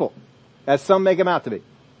people as some make Him out to be.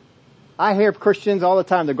 I hear Christians all the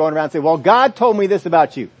time, they're going around and saying, well, God told me this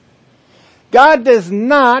about you. God does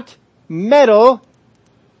not meddle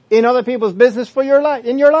in other people's business for your life,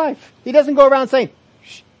 in your life. He doesn't go around saying,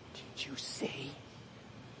 shh, did you see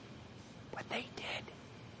what they did?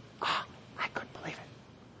 Oh, I couldn't believe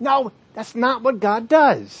it. No, that's not what God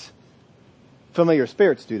does. Familiar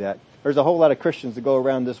spirits do that. There's a whole lot of Christians that go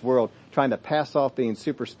around this world trying to pass off being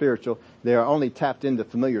super spiritual. They are only tapped into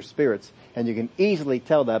familiar spirits, and you can easily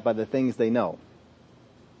tell that by the things they know.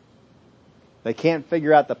 They can't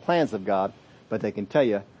figure out the plans of God, but they can tell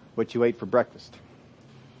you what you ate for breakfast.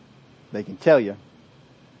 They can tell you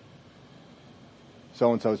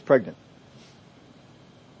so-and-so is pregnant.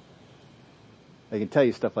 They can tell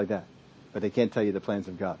you stuff like that, but they can't tell you the plans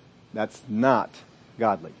of God. That's not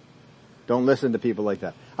godly. Don't listen to people like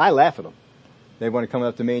that. I laugh at them. They want to come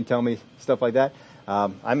up to me and tell me stuff like that.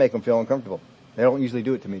 I make them feel uncomfortable. They don't usually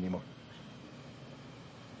do it to me anymore.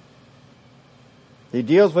 He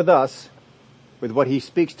deals with us with what He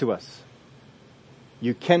speaks to us.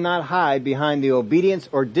 You cannot hide behind the obedience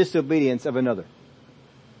or disobedience of another.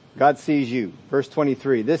 God sees you. Verse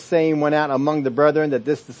 23, this same went out among the brethren that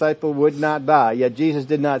this disciple would not die. Yet Jesus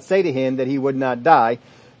did not say to him that he would not die.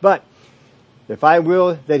 But if I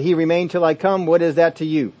will that he remain till I come, what is that to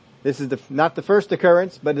you? This is not the first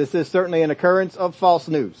occurrence, but this is certainly an occurrence of false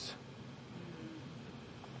news.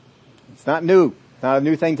 It's not new. It's not a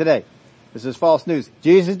new thing today. This is false news.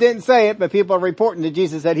 Jesus didn't say it, but people are reporting that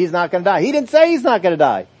Jesus said He's not going to die. He didn't say He's not going to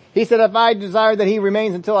die. He said, if I desire that He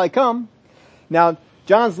remains until I come. Now,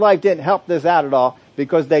 John's life didn't help this out at all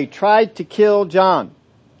because they tried to kill John.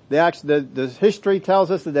 The history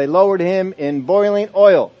tells us that they lowered him in boiling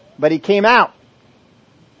oil, but he came out.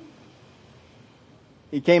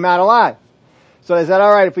 He came out alive. So they said,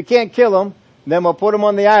 all right, if we can't kill him, then we'll put him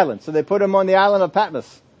on the island. So they put him on the island of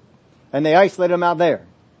Patmos. And they isolated him out there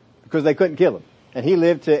because they couldn't kill him. And he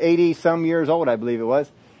lived to 80 some years old, I believe it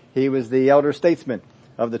was. He was the elder statesman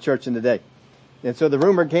of the church in the day. And so the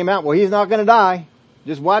rumor came out, well, he's not going to die.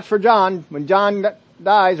 Just watch for John. When John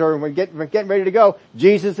dies or we're getting ready to go,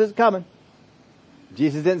 Jesus is coming.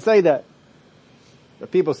 Jesus didn't say that. The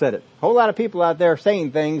people said it. A whole lot of people out there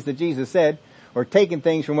saying things that Jesus said or taking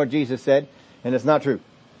things from what Jesus said, and it's not true.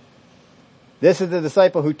 This is the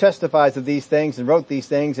disciple who testifies of these things and wrote these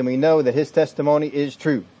things, and we know that his testimony is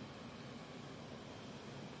true.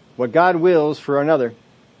 What God wills for another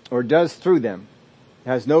or does through them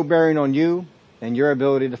has no bearing on you and your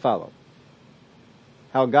ability to follow.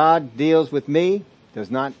 How God deals with me does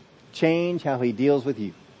not change how he deals with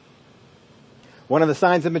you. One of the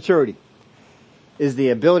signs of maturity is the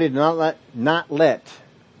ability to not let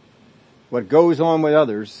what goes on with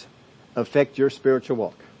others affect your spiritual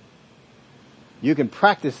walk. You can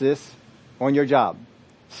practice this on your job.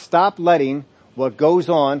 Stop letting what goes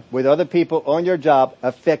on with other people on your job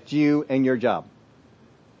affect you and your job.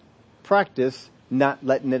 Practice not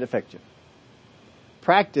letting it affect you.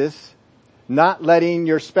 Practice not letting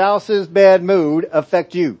your spouse's bad mood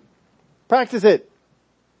affect you. Practice it.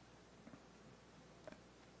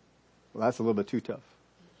 Well, that's a little bit too tough.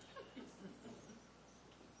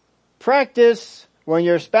 Practice when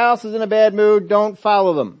your spouse is in a bad mood, don't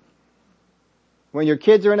follow them. When your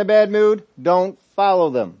kids are in a bad mood, don't follow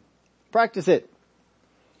them. Practice it.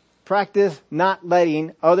 Practice not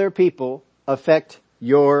letting other people affect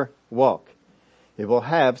your walk. It will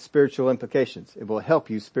have spiritual implications. It will help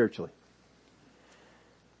you spiritually.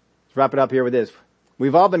 Let's wrap it up here with this.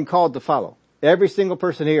 We've all been called to follow. Every single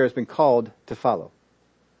person here has been called to follow.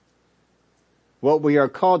 What we are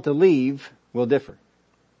called to leave will differ.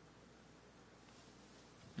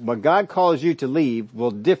 What God calls you to leave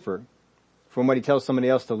will differ from what he tells somebody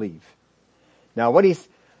else to leave. Now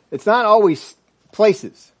it's not always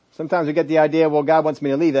places. Sometimes we get the idea, well, God wants me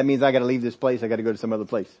to leave. That means I gotta leave this place. I gotta go to some other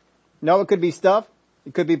place. No, it could be stuff.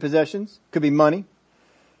 It could be possessions. It could be money.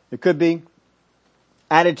 It could be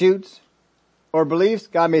attitudes or beliefs.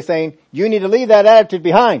 God may be saying, you need to leave that attitude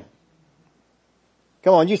behind.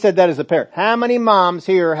 Come on, you said that as a parent. How many moms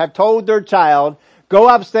here have told their child, go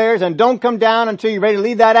upstairs and don't come down until you're ready to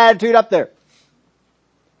leave that attitude up there?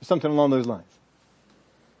 Something along those lines.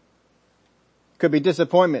 It could be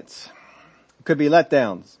disappointments. It could be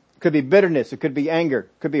letdowns. It could be bitterness. It could be anger.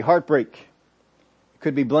 It could be heartbreak. It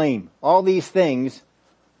could be blame. All these things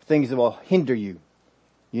that will hinder you.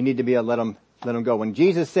 You need to be able to let them go. When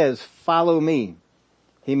Jesus says, follow me,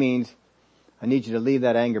 he means, I need you to leave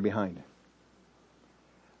that anger behind.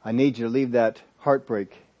 I need you to leave that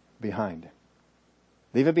heartbreak behind.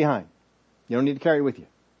 Leave it behind. You don't need to carry it with you.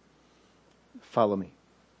 Follow me.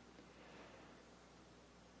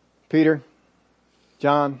 Peter,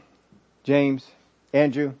 John, James,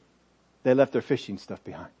 Andrew, they left their fishing stuff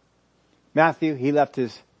behind. Matthew, he left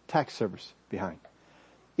his tax service behind.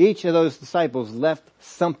 Each of those disciples left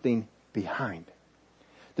something behind.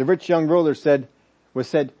 The rich young ruler was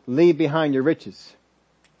said, leave behind your riches.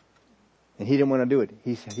 And he didn't want to do it.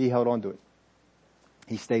 He held on to it.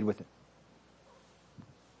 He stayed with it.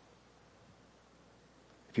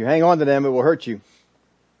 If you hang on to them, it will hurt you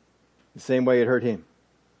the same way it hurt him.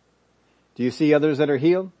 Do you see others that are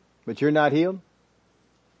healed, but you're not healed?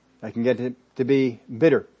 That can get to be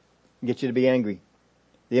bitter, get you to be angry.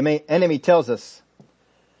 The enemy tells us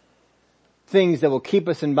things that will keep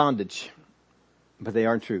us in bondage, but they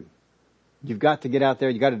aren't true. You've got to get out there.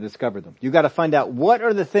 You've got to discover them. You've got to find out what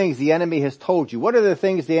are the things the enemy has told you. What are the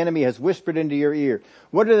things the enemy has whispered into your ear?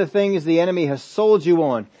 What are the things the enemy has sold you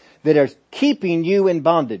on that are keeping you in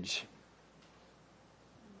bondage?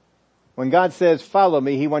 When God says, follow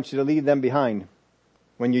me, he wants you to leave them behind.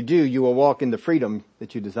 When you do, you will walk in the freedom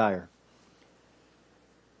that you desire.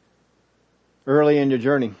 Early in your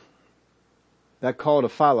journey, that call to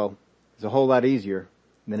follow is a whole lot easier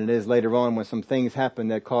than it is later on when some things happen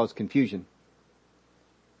that cause confusion.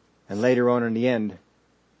 And later on in the end,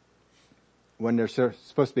 when there's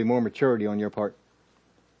supposed to be more maturity on your part,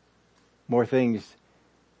 more things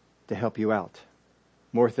to help you out,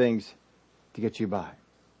 more things to get you by.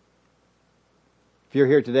 If you're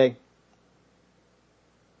here today,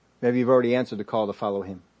 maybe you've already answered the call to follow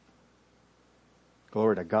him.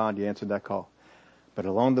 Glory to God, you answered that call. But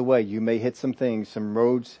along the way, you may hit some things, some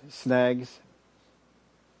roads, snags,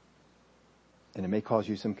 and it may cause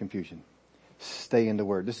you some confusion. Stay in the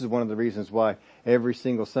Word. This is one of the reasons why every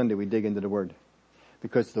single Sunday we dig into the Word.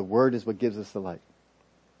 Because the Word is what gives us the light.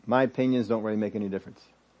 My opinions don't really make any difference.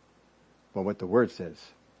 But what the Word says,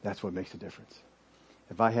 that's what makes a difference.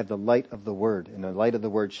 If I have the light of the Word, and the light of the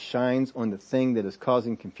Word shines on the thing that is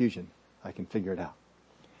causing confusion, I can figure it out.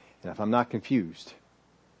 And if I'm not confused,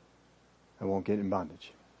 I won't get in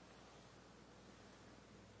bondage.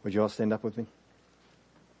 Would you all stand up with me?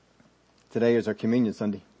 Today is our Communion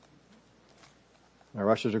Sunday. Our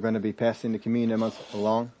ushers are going to be passing the communion elements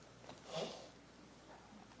along.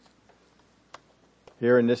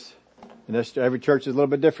 Here in this, every church is a little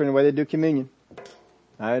bit different in the way they do communion.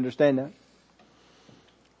 I understand that.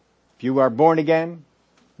 If you are born again,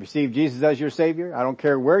 received Jesus as your Savior, I don't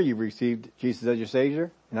care where you received Jesus as your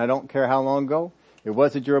Savior, and I don't care how long ago it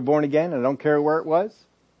was that you were born again, and I don't care where it was,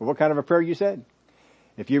 or what kind of a prayer you said.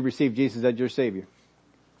 If you received Jesus as your Savior,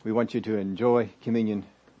 we want you to enjoy communion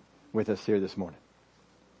with us here this morning.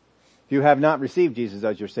 If you have not received Jesus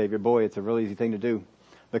as your Savior, boy, it's a really easy thing to do.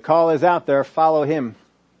 The call is out there. Follow Him.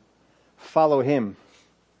 Follow Him.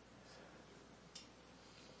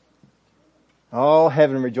 All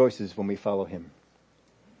heaven rejoices when we follow Him.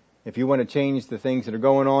 If you want to change the things that are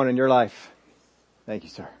going on in your life, thank you,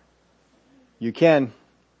 sir. You can.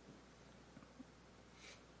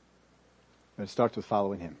 But it starts with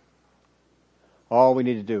following Him. All we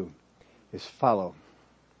need to do is follow.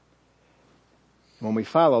 When we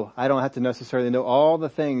follow, I don't have to necessarily know all the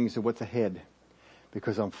things of what's ahead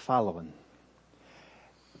because I'm following.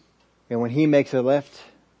 And when He makes a left,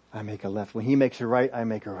 I make a left. When He makes a right, I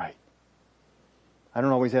make a right. I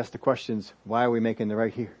don't always ask the questions, why are we making the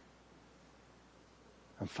right here?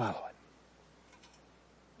 I'm following.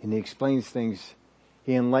 And He explains things.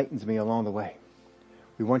 He enlightens me along the way.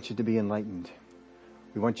 We want you to be enlightened.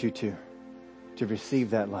 We want you to receive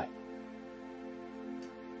that light.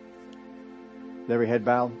 With every head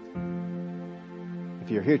bowed. If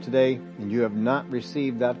you're here today and you have not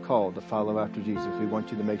received that call to follow after Jesus, we want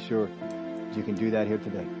you to make sure that you can do that here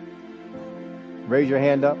today. Raise your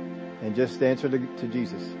hand up and just answer to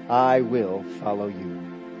Jesus. I will follow you.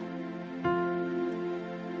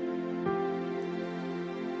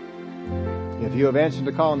 If you have answered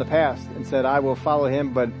the call in the past and said, I will follow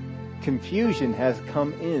Him, but confusion has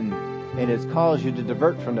come in and it's caused you to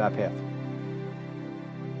divert from that path,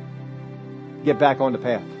 get back on the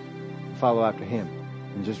path. Follow after Him.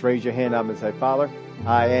 And just raise your hand up and say, Father,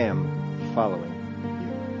 I am following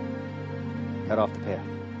you. Cut off the path,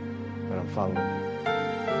 but I'm following you.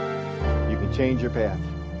 You can change your path.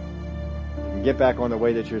 You can get back on the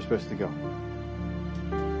way that you're supposed to go.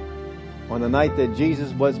 On the night that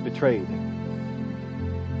Jesus was betrayed,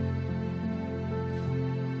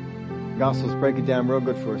 Gospels break it down real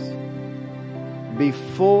good for us.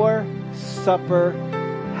 Before supper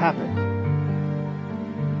happened,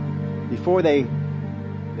 before they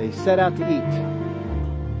set out to eat,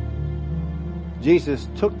 Jesus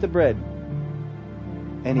took the bread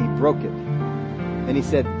and He broke it. And He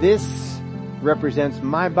said, this represents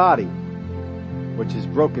my body, which is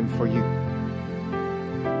broken for you.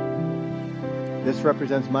 This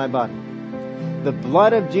represents my body. The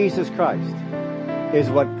blood of Jesus Christ is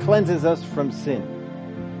what cleanses us from sin.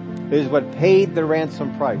 It is what paid the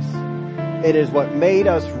ransom price. It is what made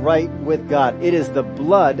us right with God. It is the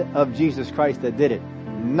blood of Jesus Christ that did it,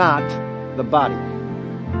 not the body.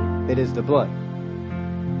 It is the blood.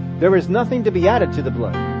 There is nothing to be added to the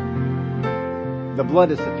blood. The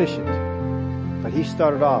blood is sufficient. But He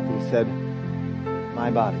started off, He said, my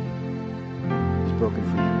body is broken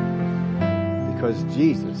for you. Because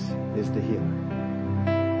Jesus is the healer.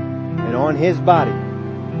 And on His body,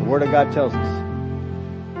 the Word of God tells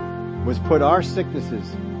us, was put our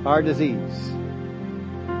sicknesses, our disease.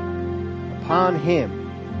 Upon Him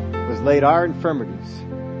was laid our infirmities,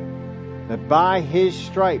 that by His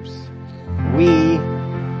stripes we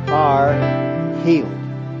are healed.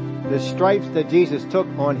 The stripes that Jesus took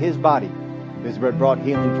on His body is what brought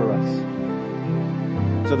healing for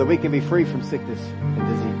us. So that we can be free from sickness and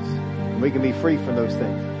disease. And we can be free from those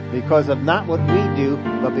things. Because of not what we do,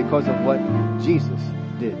 but because of what Jesus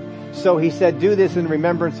did. So He said, do this in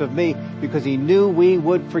remembrance of me, because He knew we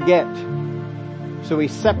would forget. So He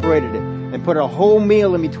separated it and put a whole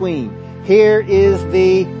meal in between. Here is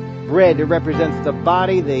the bread. It represents the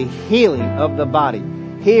body, the healing of the body.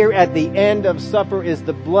 Here at the end of supper is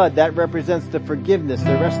the blood. That represents the forgiveness,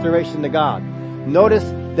 the restoration to God. Notice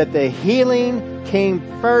that the healing came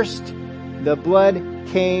first. The blood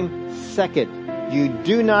came second. You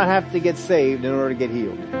do not have to get saved in order to get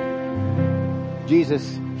healed.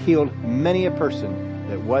 Jesus healed many a person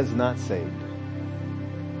that was not saved.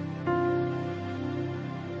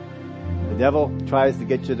 The devil tries to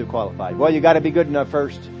get you to qualify. Well, you got to be good enough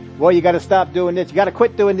first. Well, you got to stop doing this. You got to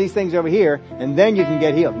quit doing these things over here, and then you can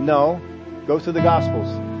get healed. No. Go through the Gospels.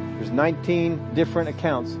 There's 19 different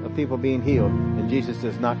accounts of people being healed, and Jesus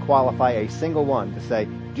does not qualify a single one to say,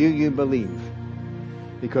 do you believe?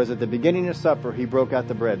 Because at the beginning of supper, he broke out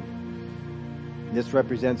the bread. This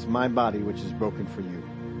represents my body, which is broken for you.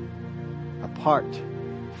 Apart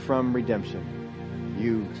from redemption,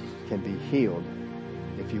 you can be healed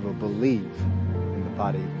if you will believe in the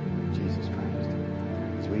body of Jesus Christ.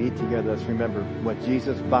 As we eat together, let's remember what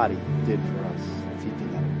Jesus' body did for us. Let's eat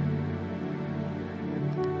together.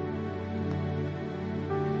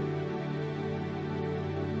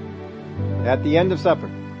 At the end of supper,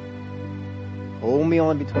 whole meal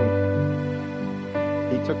in between,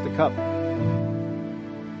 he took the cup.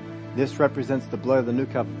 This represents the blood of the new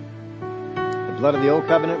covenant. The blood of the old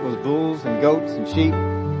covenant was bulls and goats and sheep.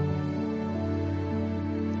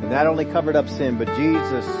 And that only covered up sin, but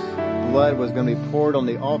Jesus' blood was going to be poured on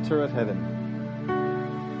the altar of heaven.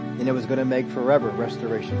 And it was going to make forever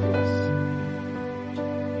restoration for us.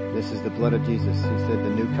 This is the blood of Jesus. He said the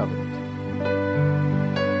new covenant.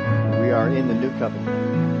 We are in the new covenant.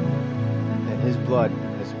 And his blood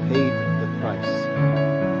has paid the price.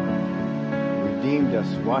 Redeemed us,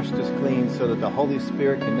 washed us clean so that the Holy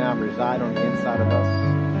Spirit can now reside on the inside of us.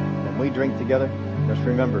 When we drink together, just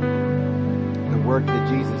remember the work that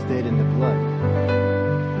Jesus did in the blood.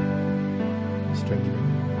 Strengthen it.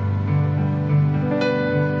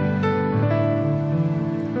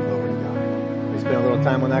 Glory to God. We spend a little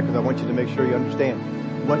time on that because I want you to make sure you understand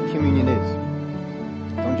what communion is.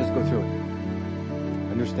 Don't just go through it.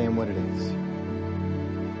 Understand what it is.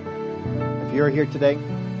 If you're here today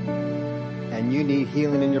and you need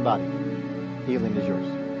healing in your body, healing is yours.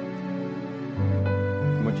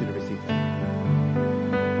 I want you to receive that.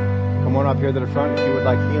 Come on up here to the front if you would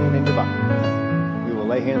like healing in your body. We will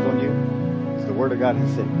lay hands on you as the Word of God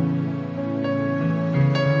has said.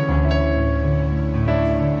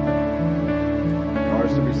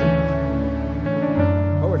 Ours to receive.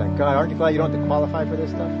 Oh, God, aren't you glad you don't have to qualify for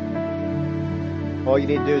this stuff? All you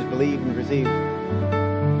need to do is believe and receive.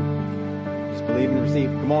 Just believe and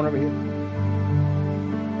receive. Come on over here.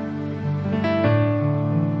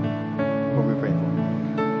 What are we praying for?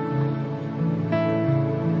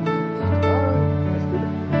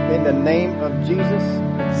 In the name of Jesus,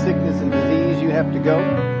 sickness and disease, you have to go.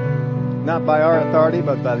 Not by our authority,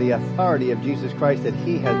 but by the authority of Jesus Christ that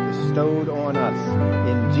he has bestowed on us.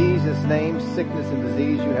 In Jesus' name, sickness and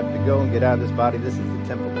disease, you have to go and get out of this body. This is the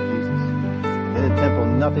temple of Jesus. In the temple,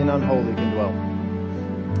 nothing unholy can dwell.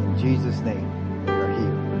 In Jesus' name, we are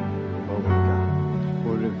healed.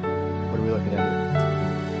 Glory to God. What are we looking at here?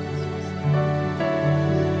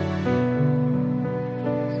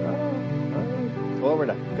 Glory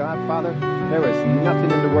to God, Father. There is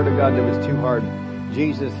nothing in the Word of God that was too hard.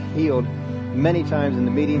 Jesus healed many times in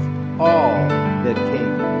the meetings all that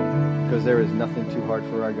came, because there is nothing too hard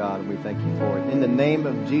for our God, and we thank you for it. In the name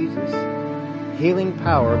of Jesus, healing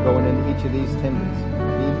power going into each of these tendons,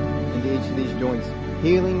 into each of these joints.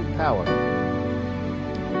 Healing power.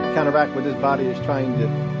 Counteract what this body is trying to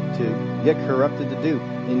get corrupted to do.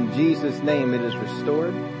 In Jesus' name, it is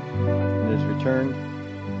restored, and it is returned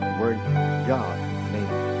the word God made it.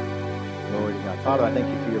 Glory to God. Father, I thank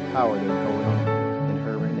you for your power that is going on.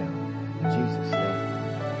 Jesus' name.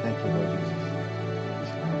 Thank you, Lord Jesus.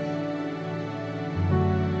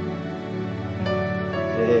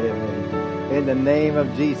 Amen. In the name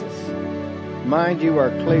of Jesus. Mind you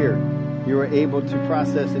are clear. You are able to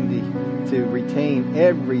process and to retain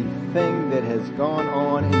everything that has gone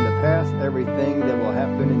on in the past, everything that will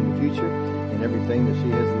happen in the future, and everything that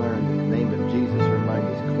she has learned. In the name of Jesus, her mind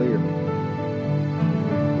is clear.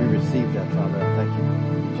 We receive that, Father. I thank you.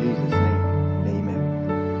 In Jesus' name.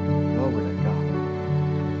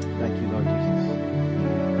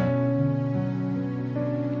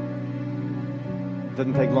 It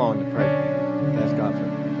doesn't take long to pray and ask God for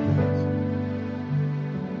things.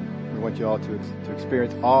 We want you all to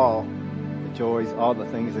experience all the joys, all the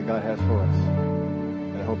things that God has for us.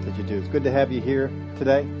 And I hope that you do. It's good to have you here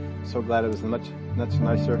today. So glad it was a much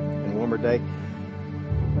nicer and warmer day.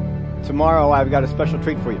 Tomorrow I've got a special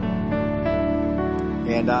treat for you.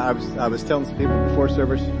 And I was telling some people before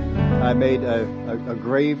service, I made a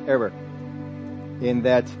grave error in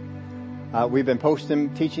that we've been posting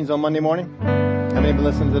teachings on Monday morning. How many have been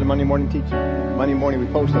listening to the Monday morning teaching? Monday morning we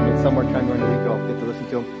post them, and somewhere time during the week I'll get to listen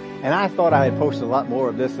to them. And I thought I had posted a lot more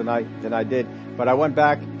of this than I did, but I went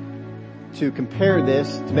back to compare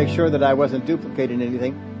this to make sure that I wasn't duplicating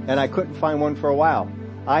anything, and I couldn't find one for a while.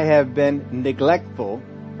 I have been neglectful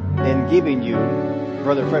in giving you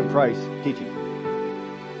Brother Fred Price teaching.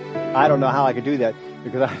 I don't know how I could do that,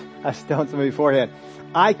 because I was telling somebody beforehand,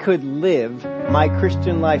 I could live my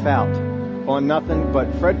Christian life out on nothing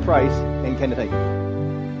but Fred Price and Kenneth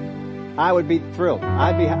Hagin. I would be thrilled.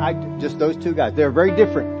 Just those two guys. They're very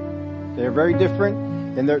different. They're very different,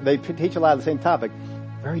 and they teach a lot of the same topic.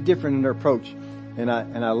 Very different in their approach, and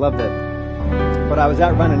I love that. But I was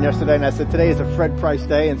out running yesterday, and I said today is a Fred Price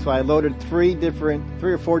day, and so I loaded three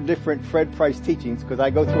or four different Fred Price teachings because I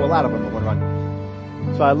go through a lot of them in one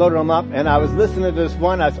run. So I loaded them up, and I was listening to this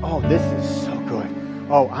one. I said, "Oh, this is so good.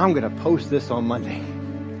 Oh, I'm going to post this on Monday.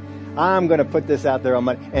 I'm going to put this out there on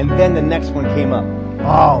Monday." And then the next one came up.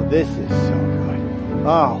 "Oh, this is so good.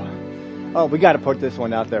 Oh, we got to put this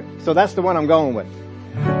one out there." So that's the one I'm going with.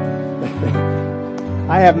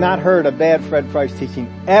 I have not heard a bad Fred Price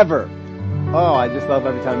teaching ever. Oh, I just love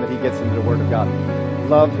every time that he gets into the Word of God.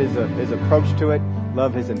 Love his approach to it.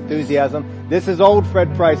 Love his enthusiasm. This is old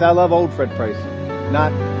Fred Price. I love old Fred Price.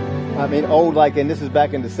 Old like, and this is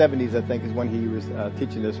back in the 70s, I think, is when he was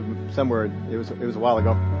teaching this somewhere. It was a while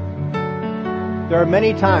ago. There are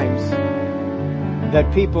many times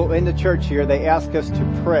that people in the church here, they ask us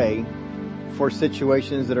to pray for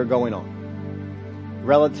situations that are going on.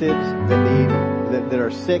 Relatives that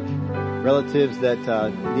are sick, relatives that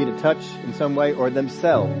need a touch in some way, or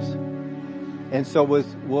themselves. And so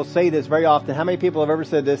we'll say this very often. How many people have ever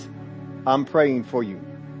said this? "I'm praying for you."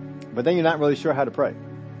 But then you're not really sure how to pray.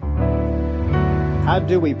 How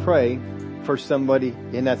do we pray for somebody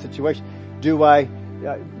in that situation? Do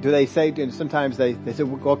they say, and sometimes they say,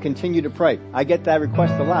 "Well, continue to pray." I get that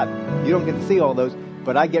request a lot. You don't get to see all those,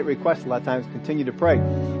 but I get requests a lot of times, continue to pray.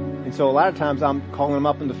 And so a lot of times I'm calling them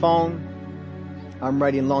up on the phone. I'm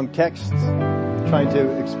writing long texts, trying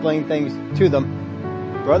to explain things to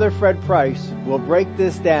them. Brother Fred Price will break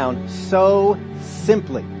this down so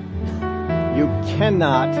simply. You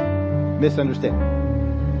cannot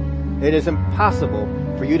misunderstand. It is impossible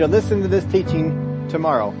for you to listen to this teaching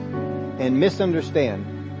tomorrow and misunderstand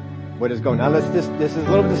what is going on. Now this is a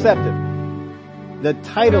little deceptive. The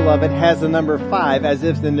title of it has the number 5 as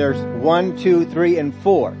if then there's 1, 2, 3, and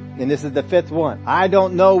 4. And this is the 5th one. I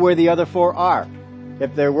don't know where the other 4 are.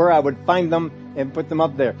 If there were, I would find them and put them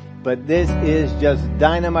up there. But this is just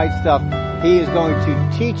dynamite stuff. He is going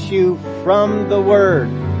to teach you from the Word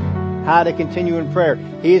how to continue in prayer.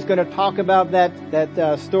 He's going to talk about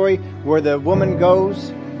that story where the woman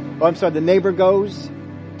the neighbor goes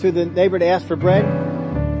to the neighbor to ask for bread.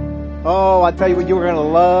 Oh, I tell you what, you are going to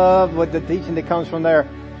love what the teaching that comes from there.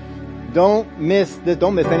 Don't miss this.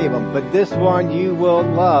 Don't miss any of them. But this one you will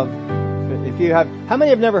love. If you have, how many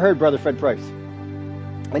have never heard Brother Fred Price?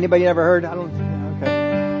 Anybody ever heard? I don't.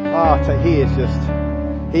 Okay. Oh, I tell you,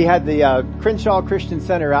 he had the Crenshaw Christian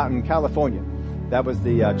Center out in California. That was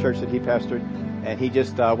the church that he pastored, and he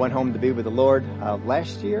just went home to be with the Lord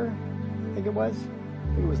last year. I think it was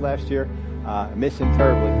last year. I miss him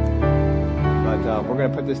terribly. But we're going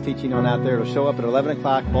to put this teaching on out there. It'll show up at 11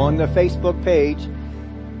 o'clock on the Facebook page,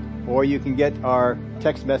 or you can get our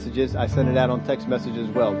text messages. I send it out on text messages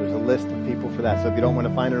as well. There's a list of people for that. So if you don't want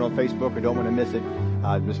to find it on Facebook or don't want to miss it,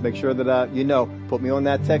 just make sure that put me on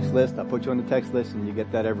that text list. I'll put you on the text list, and you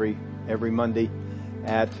get that every Monday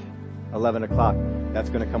at 11 o'clock. That's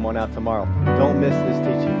going to come on out tomorrow. Don't miss this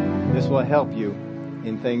teaching. This will help you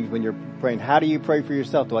in things when you're praying. How do you pray for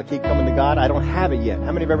yourself? Do I keep coming to God? I don't have it yet.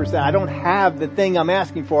 How many have ever said, I don't have the thing I'm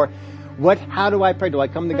asking for? How do I pray? Do I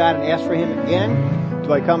come to God and ask for Him again?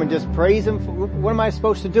 Do I come and just praise Him? What am I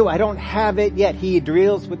supposed to do? I don't have it yet. He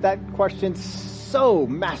deals with that question so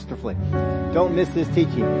masterfully. Don't miss this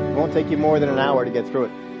teaching. It won't take you more than an hour to get through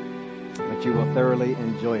it, but you will thoroughly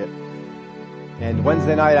enjoy it. And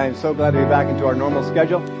Wednesday night, I am so glad to be back into our normal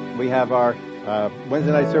schedule. We have our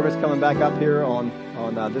Wednesday night service coming back up here on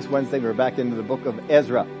this Wednesday. We're back into the book of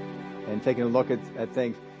Ezra and taking a look at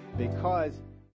things because